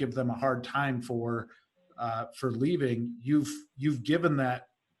tech give them a hard time for leaving, you've given that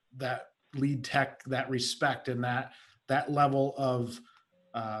lead tech that respect and that level of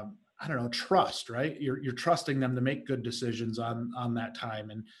trust, right? You're trusting them to make good decisions on that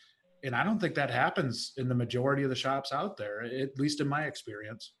time, and I don't think that happens in the majority of the shops out there, at least in my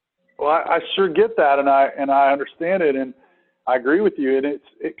experience. Well, I sure get that, and I understand it, and I agree with you. And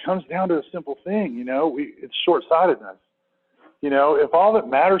it comes down to a simple thing, it's short-sightedness. If all that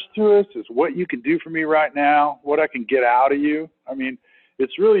matters to us is what you can do for me right now, what I can get out of you. I mean,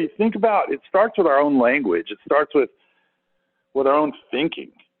 it's really, think about, it starts with our own language. It starts with our own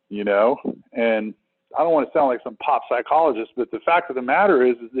thinking, and I don't want to sound like some pop psychologist, but the fact of the matter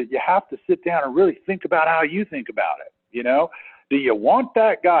is that you have to sit down and really think about how you think about it. Do you want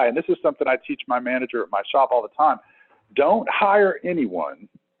that guy? And this is something I teach my manager at my shop all the time. Don't hire anyone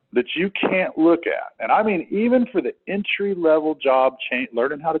that you can't look at. And I mean, even for the entry level job,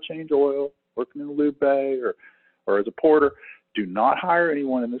 learning how to change oil, working in a lube bay or as a porter, do not hire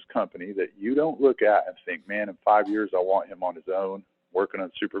anyone in this company that you don't look at and think, man, in 5 years, I want him on his own, working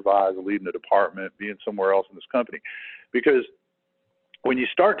unsupervised, leading a department, being somewhere else in this company. Because when you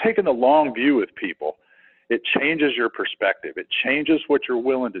start taking the long view with people, it changes your perspective. It changes what you're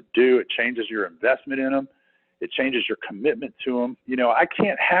willing to do. It changes your investment in them. It changes your commitment to them. I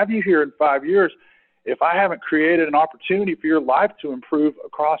can't have you here in 5 years if I haven't created an opportunity for your life to improve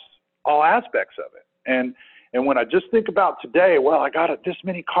across all aspects of it. And when I just think about today, well, I got this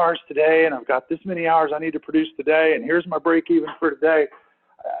many cars today, and I've got this many hours I need to produce today, and here's my break even for today,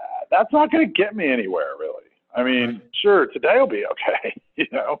 that's not going to get me anywhere, really. I mean, sure, today will be okay.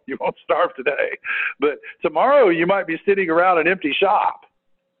 You won't starve today. But tomorrow you might be sitting around an empty shop.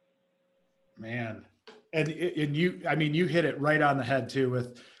 Man. And you hit it right on the head too,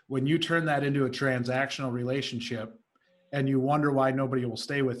 with when you turn that into a transactional relationship and you wonder why nobody will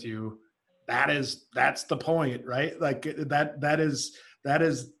stay with you. That's the point, right? Like that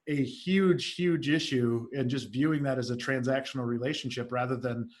is a huge issue, and just viewing that as a transactional relationship rather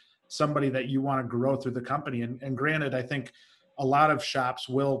than somebody that you want to grow through the company. And granted, I think a lot of shops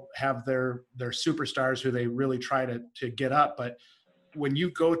will have their superstars who they really try to get up, but when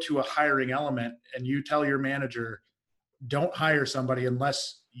you go to a hiring element and you tell your manager, don't hire somebody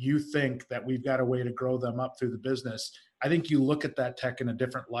unless you think that we've got a way to grow them up through the business, I think you look at that tech in a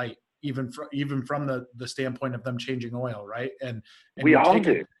different light, even from the standpoint of them changing oil, right? And we all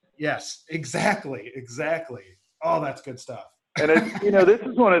do. Yes, exactly. Oh, that's good stuff. And this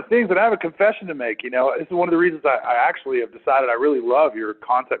is one of the things that I have a confession to make. This is one of the reasons I actually have decided I really love your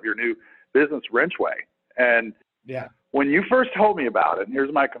concept, your new business, Wrenchway. And yeah. When you first told me about it, and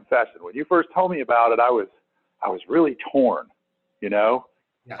here's my confession, when you first told me about it, I was really torn, Yes.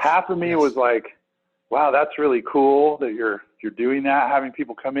 Half of me was like, wow, that's really cool that you're doing that, having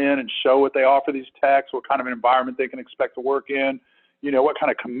people come in and show what they offer these techs, what kind of an environment they can expect to work in, what kind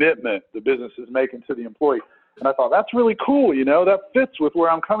of commitment the business is making to the employee. And I thought, that's really cool, that fits with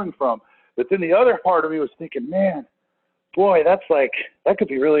where I'm coming from. But then the other part of me was thinking, man, boy, that could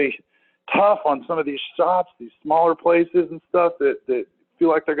be really tough on some of these shops, these smaller places and stuff that feel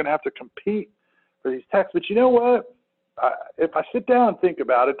like they're going to have to compete for these techs. But you know what? If I sit down and think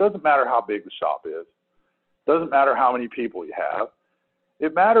about it, it doesn't matter how big the shop is. It doesn't matter how many people you have.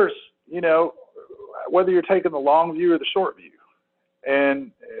 It matters, whether you're taking the long view or the short view.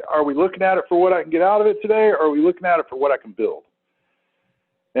 And are we looking at it for what I can get out of it today, or are we looking at it for what I can build?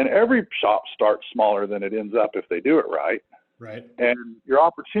 And every shop starts smaller than it ends up if they do it right. Right. And your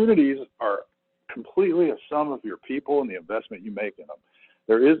opportunities are completely a sum of your people and the investment you make in them.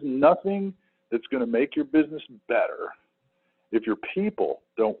 There is nothing that's going to make your business better if your people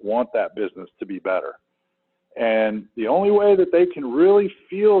don't want that business to be better. And the only way that they can really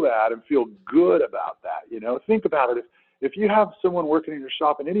feel that and feel good about that, think about it. If you have someone working in your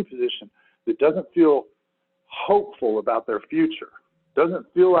shop in any position that doesn't feel hopeful about their future, doesn't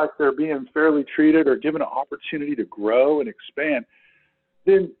feel like they're being fairly treated or given an opportunity to grow and expand,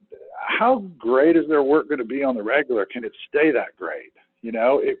 then how great is their work going to be on the regular? Can it stay that great?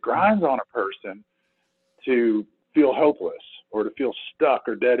 It grinds on a person to feel hopeless or to feel stuck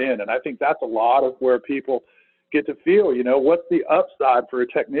or dead end. And I think that's a lot of where people get to feel, what's the upside for a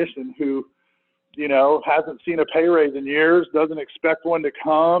technician who, hasn't seen a pay raise in years, doesn't expect one to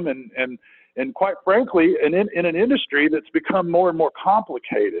come, and quite frankly, in an industry that's become more and more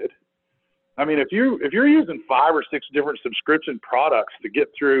complicated, I mean, if you're using 5 or 6 different subscription products to get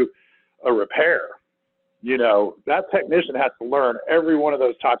through a repair, you know, that technician has to learn every one of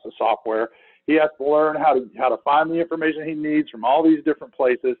those types of software. He has to learn how to find the information he needs from all these different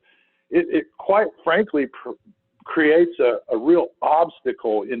places. It quite frankly creates a real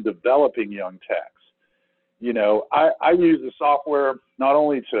obstacle in developing young techs. You know, I use the software not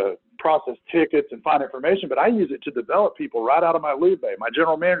only to process tickets and find information, but I use it to develop people right out of my lube bay. My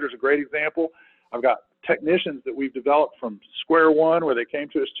general manager is a great example. I've got technicians that we've developed from square one, where they came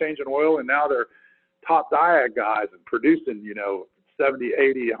to us changing oil, and now they're top diag guys and producing, you know, 70,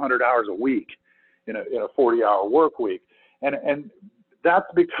 80, 100 hours a week in a 40-hour work week. And that's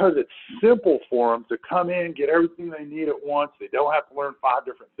because it's simple for them to come in, get everything they need at once. They don't have to learn 5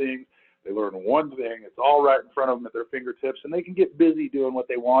 different things. They learn one thing. It's all right in front of them at their fingertips, and they can get busy doing what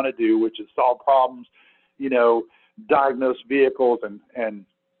they want to do, which is solve problems, you know, diagnose vehicles and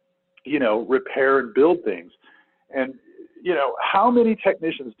you know, repair and build things. And, you know, how many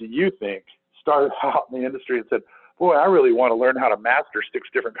technicians do you think started out in the industry and said, boy, I really want to learn how to master 6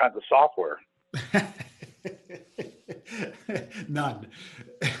 different kinds of software? None.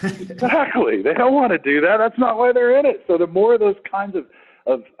 Exactly. They don't want to do that. That's not why they're in it. So the more of those kinds of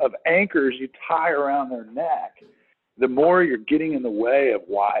anchors you tie around their neck, the more you're getting in the way of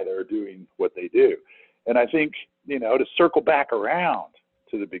why they're doing what they do. And I think, you know, to circle back around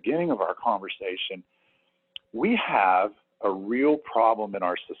to the beginning of our conversation, we have a real problem in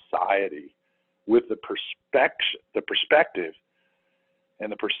our society with the perspective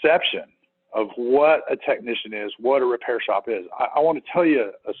and the perception of what a technician is, what a repair shop is. I want to tell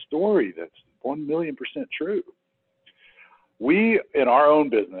you a story that's 1,000,000% true. We, in our own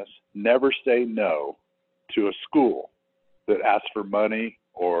business, never say no to a school that asks for money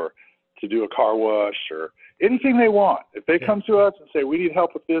or to do a car wash or anything they want. If they come to us and say, we need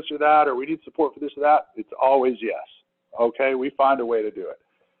help with this or that, or we need support for this or that, it's always yes. Okay, we find a way to do it.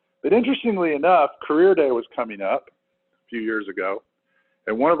 But interestingly enough, Career Day was coming up a few years ago,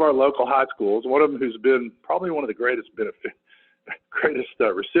 and one of our local high schools, one of them who's been probably one of the greatest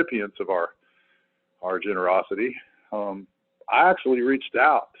recipients of our generosity, I actually reached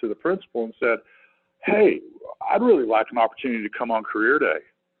out to the principal and said, hey, I'd really like an opportunity to come on Career Day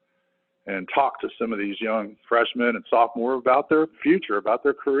and talk to some of these young freshmen and sophomores about their future, about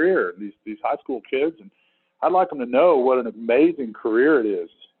their career, these high school kids. And I'd like them to know what an amazing career it is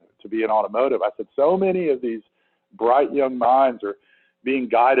to be in automotive. I said, so many of these bright young minds are being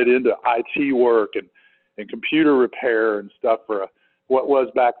guided into IT work and computer repair and stuff for what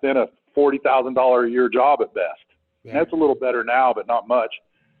was back then a $40,000 a year job at best. Yeah. That's a little better now, but not much.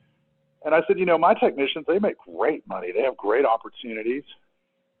 And I said, you know, my technicians, they make great money. They have great opportunities.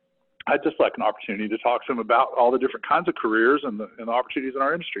 I'd just like an opportunity to talk to them about all the different kinds of careers and the opportunities in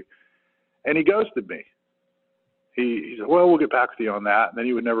our industry. And he ghosted me. He said, well, we'll get back with you on that. And then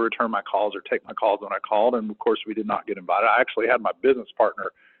he would never return my calls or take my calls when I called. And, of course, we did not get invited. I actually had my business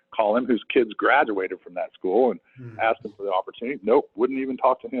partner call him, whose kids graduated from that school, and asked him for the opportunity. Nope, wouldn't even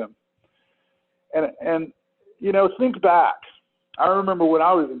talk to him. And you know, think back. I remember when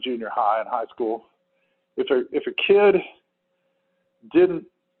I was in junior high and high school, if a kid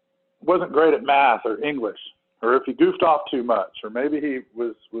wasn't great at math or English, or if he goofed off too much, or maybe he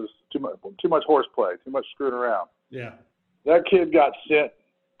was too much horseplay, too much screwing around. Yeah. That kid got sent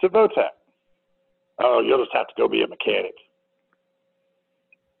to Votech. Oh, you'll just have to go be a mechanic.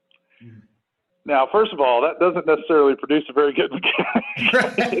 Mm. Now, first of all, that doesn't necessarily produce a very good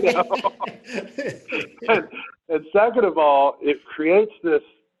mechanic. You know? and second of all, it creates this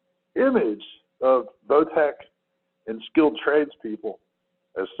image of Votech and skilled tradespeople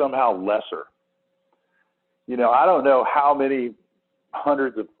as somehow lesser. You know, I don't know how many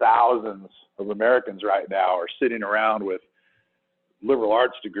hundreds of thousands of Americans right now are sitting around with liberal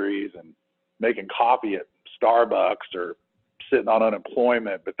arts degrees and making coffee at Starbucks or sitting on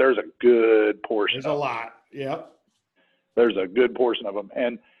unemployment, but there's a good portion. There's a lot. Yep. There's a good portion of them.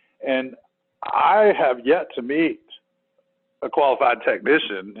 And I have yet to meet a qualified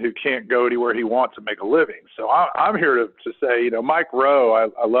technician who can't go anywhere he wants and make a living. So I'm here to say, you know, Mike Rowe,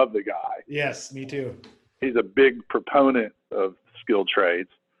 I love the guy. Yes, me too. He's a big proponent of skilled trades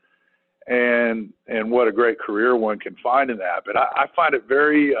and what a great career one can find in that. But I find it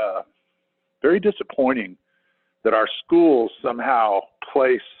very, very disappointing that our schools somehow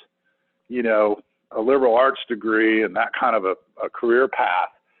place, you know, a liberal arts degree and that kind of a career path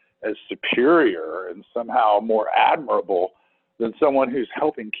as superior and somehow more admirable than someone who's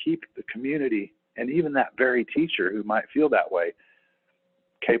helping keep the community and even that very teacher who might feel that way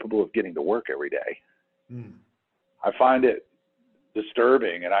capable of getting to work every day. I find it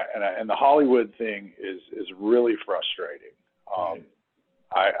disturbing. And the Hollywood thing is really frustrating.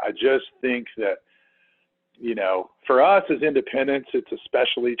 I just think that, for us as independents, it's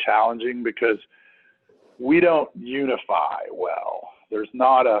especially challenging because we don't unify well. There's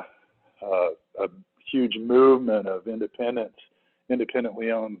not a huge movement of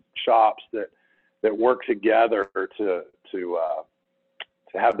independently owned shops that work together to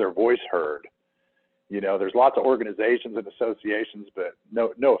have their voice heard. There's lots of organizations and associations, but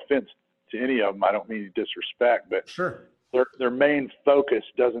no offense to any of them. I don't mean disrespect, but sure, their main focus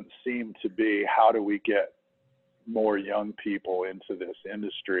doesn't seem to be how do we get more young people into this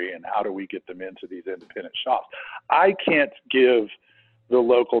industry and how do we get them into these independent shops. I can't give the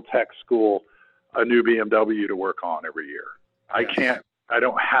local tech school a new BMW to work on every year. I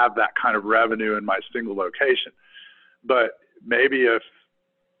don't have that kind of revenue in my single location. But maybe if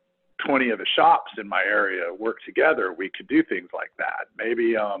 20 of the shops in my area work together, we could do things like that.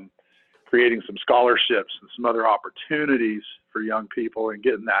 Maybe creating some scholarships and some other opportunities for young people and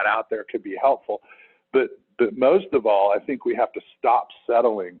getting that out there could be helpful. But most of all, I think we have to stop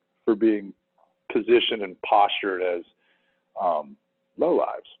settling for being positioned and postured as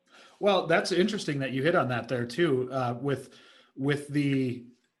lowlives. Well, that's interesting that you hit on that there too, with the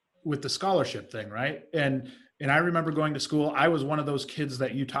scholarship thing, right? And I remember going to school. I was one of those kids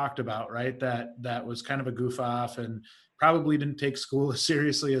that you talked about, right? That was kind of a goof off and probably didn't take school as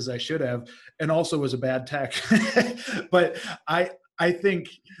seriously as I should have, and also was a bad tech. But I think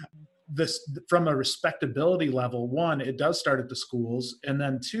this, from a respectability level, one, it does start at the schools, and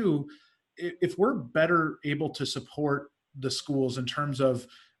then two, if we're better able to support the schools in terms of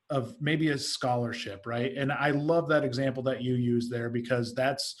maybe a scholarship, right? And I love that example that you use there, because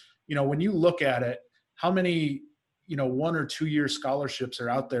that's, when you look at it, how many, 1 or 2 year scholarships are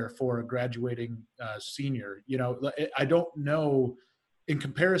out there for a graduating senior? I don't know, in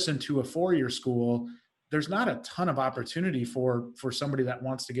comparison to a 4-year school, there's not a ton of opportunity for somebody that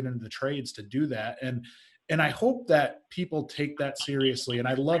wants to get into the trades to do that. And I hope that people take that seriously. And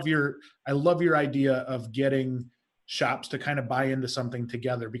I love your idea of getting shops to kind of buy into something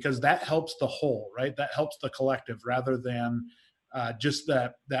together, because that helps the whole, right? That helps the collective, rather than just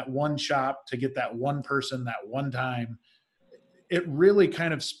that one shop to get that one person that one time. It really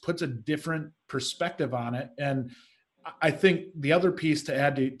kind of puts a different perspective on it. And I think the other piece to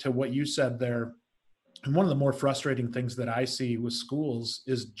add to what you said there, and one of the more frustrating things that I see with schools,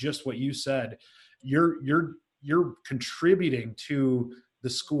 is just what you said. You're contributing to the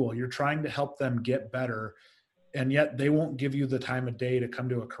school. You're trying to help them get better, and yet they won't give you the time of day to come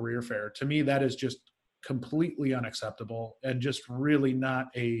to a career fair. To me, that is just completely unacceptable, and just really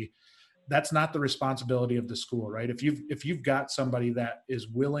that's not the responsibility of the school, right? If you've got somebody that is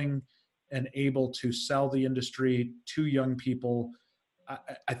willing and able to sell the industry to young people,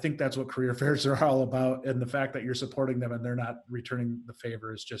 I think that's what career fairs are all about. And the fact that you're supporting them and they're not returning the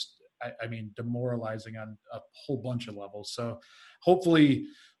favor is just, demoralizing on a whole bunch of levels. So hopefully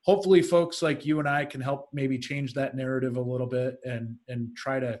folks like you and I can help maybe change that narrative a little bit and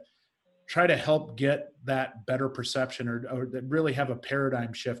try to help get that better perception, or really have a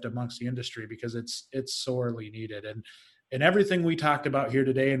paradigm shift amongst the industry, because it's sorely needed. And everything we talked about here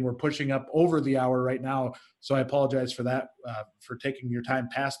today, and we're pushing up over the hour right now, so I apologize for that, for taking your time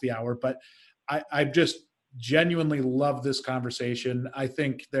past the hour, but I just genuinely love this conversation. I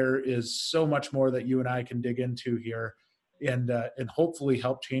think there is so much more that you and I can dig into here, and hopefully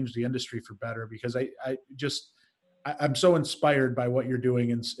help change the industry for better, because I'm so inspired by what you're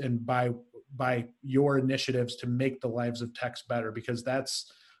doing and by your initiatives to make the lives of techs better, because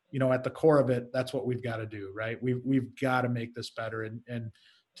that's, at the core of it, that's what we've got to do, right? We've got to make this better. And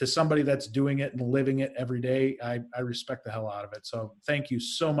to somebody that's doing it and living it every day, I respect the hell out of it. So thank you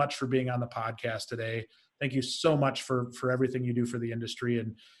so much for being on the podcast today. Thank you so much for everything you do for the industry.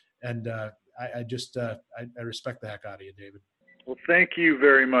 And I respect the heck out of you, David. Well, thank you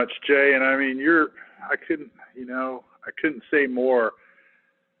very much, Jay. And I mean, I couldn't say more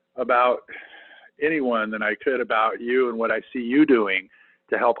about anyone than I could about you and what I see you doing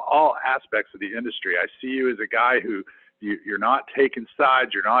to help all aspects of the industry. I see you as a guy who you're not taking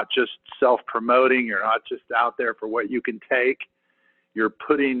sides. You're not just self-promoting. You're not just out there for what you can take. You're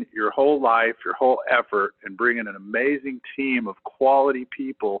putting your whole life, your whole effort, and bringing an amazing team of quality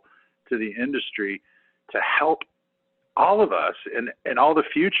people to the industry to help all of us and all the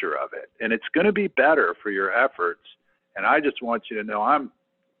future of it. And it's going to be better for your efforts. And I just want you to know I'm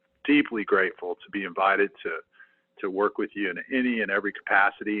deeply grateful to be invited to work with you in any and every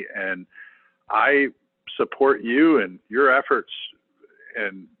capacity. And I support you and your efforts,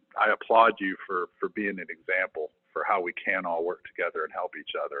 and I applaud you for being an example for how we can all work together and help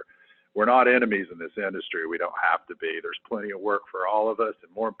each other. We're not enemies in this industry. We don't have to be. There's plenty of work for all of us.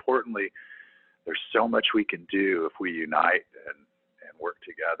 And more importantly, there's so much we can do if we unite and work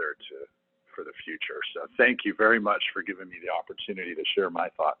together for the future. So thank you very much for giving me the opportunity to share my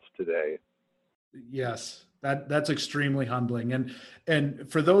thoughts today. Yes, that's extremely humbling.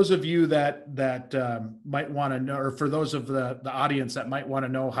 And for those of you that might want to know, or for those of the audience that might want to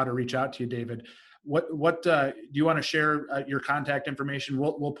know how to reach out to you, David, what do you want to share your contact information?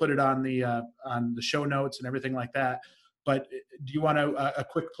 We'll put it on the show notes and everything like that. But do you want a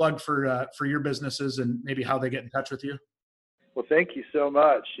quick plug for your businesses and maybe how they get in touch with you? Well, thank you so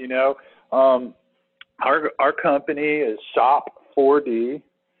much. Our company is Shop 4D,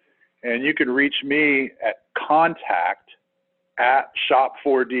 and you can reach me at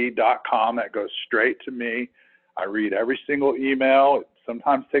contact@shop4d.com. That goes straight to me. I read every single email. It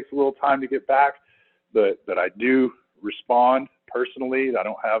sometimes takes a little time to get back, but I do respond personally. I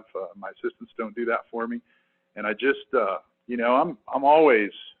don't have my assistants don't do that for me. And I just, I'm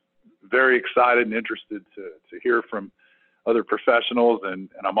always very excited and interested to hear from other professionals, and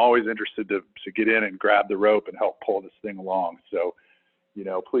I'm always interested to get in and grab the rope and help pull this thing along. So,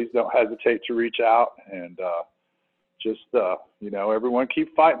 please don't hesitate to reach out, and everyone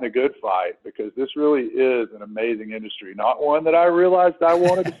keep fighting the good fight, because this really is an amazing industry. Not one that I realized I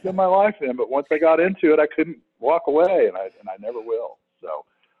wanted to spend my life in, but once I got into it, I couldn't walk away, and I never will. So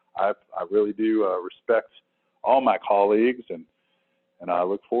I really do respect all my colleagues, and I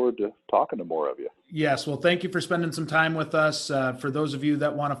look forward to talking to more of you. Yes. Well, thank you for spending some time with us. For those of you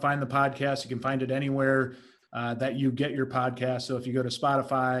that want to find the podcast, you can find it anywhere that you get your podcast. So if you go to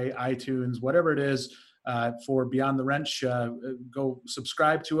Spotify, iTunes, whatever it is, for Beyond the Wrench, go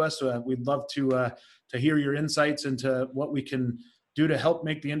subscribe to us. We'd love to hear your insights into what we can do to help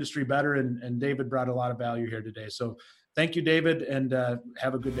make the industry better. And David brought a lot of value here today. So thank you, David, and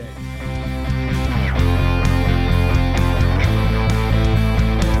have a good day.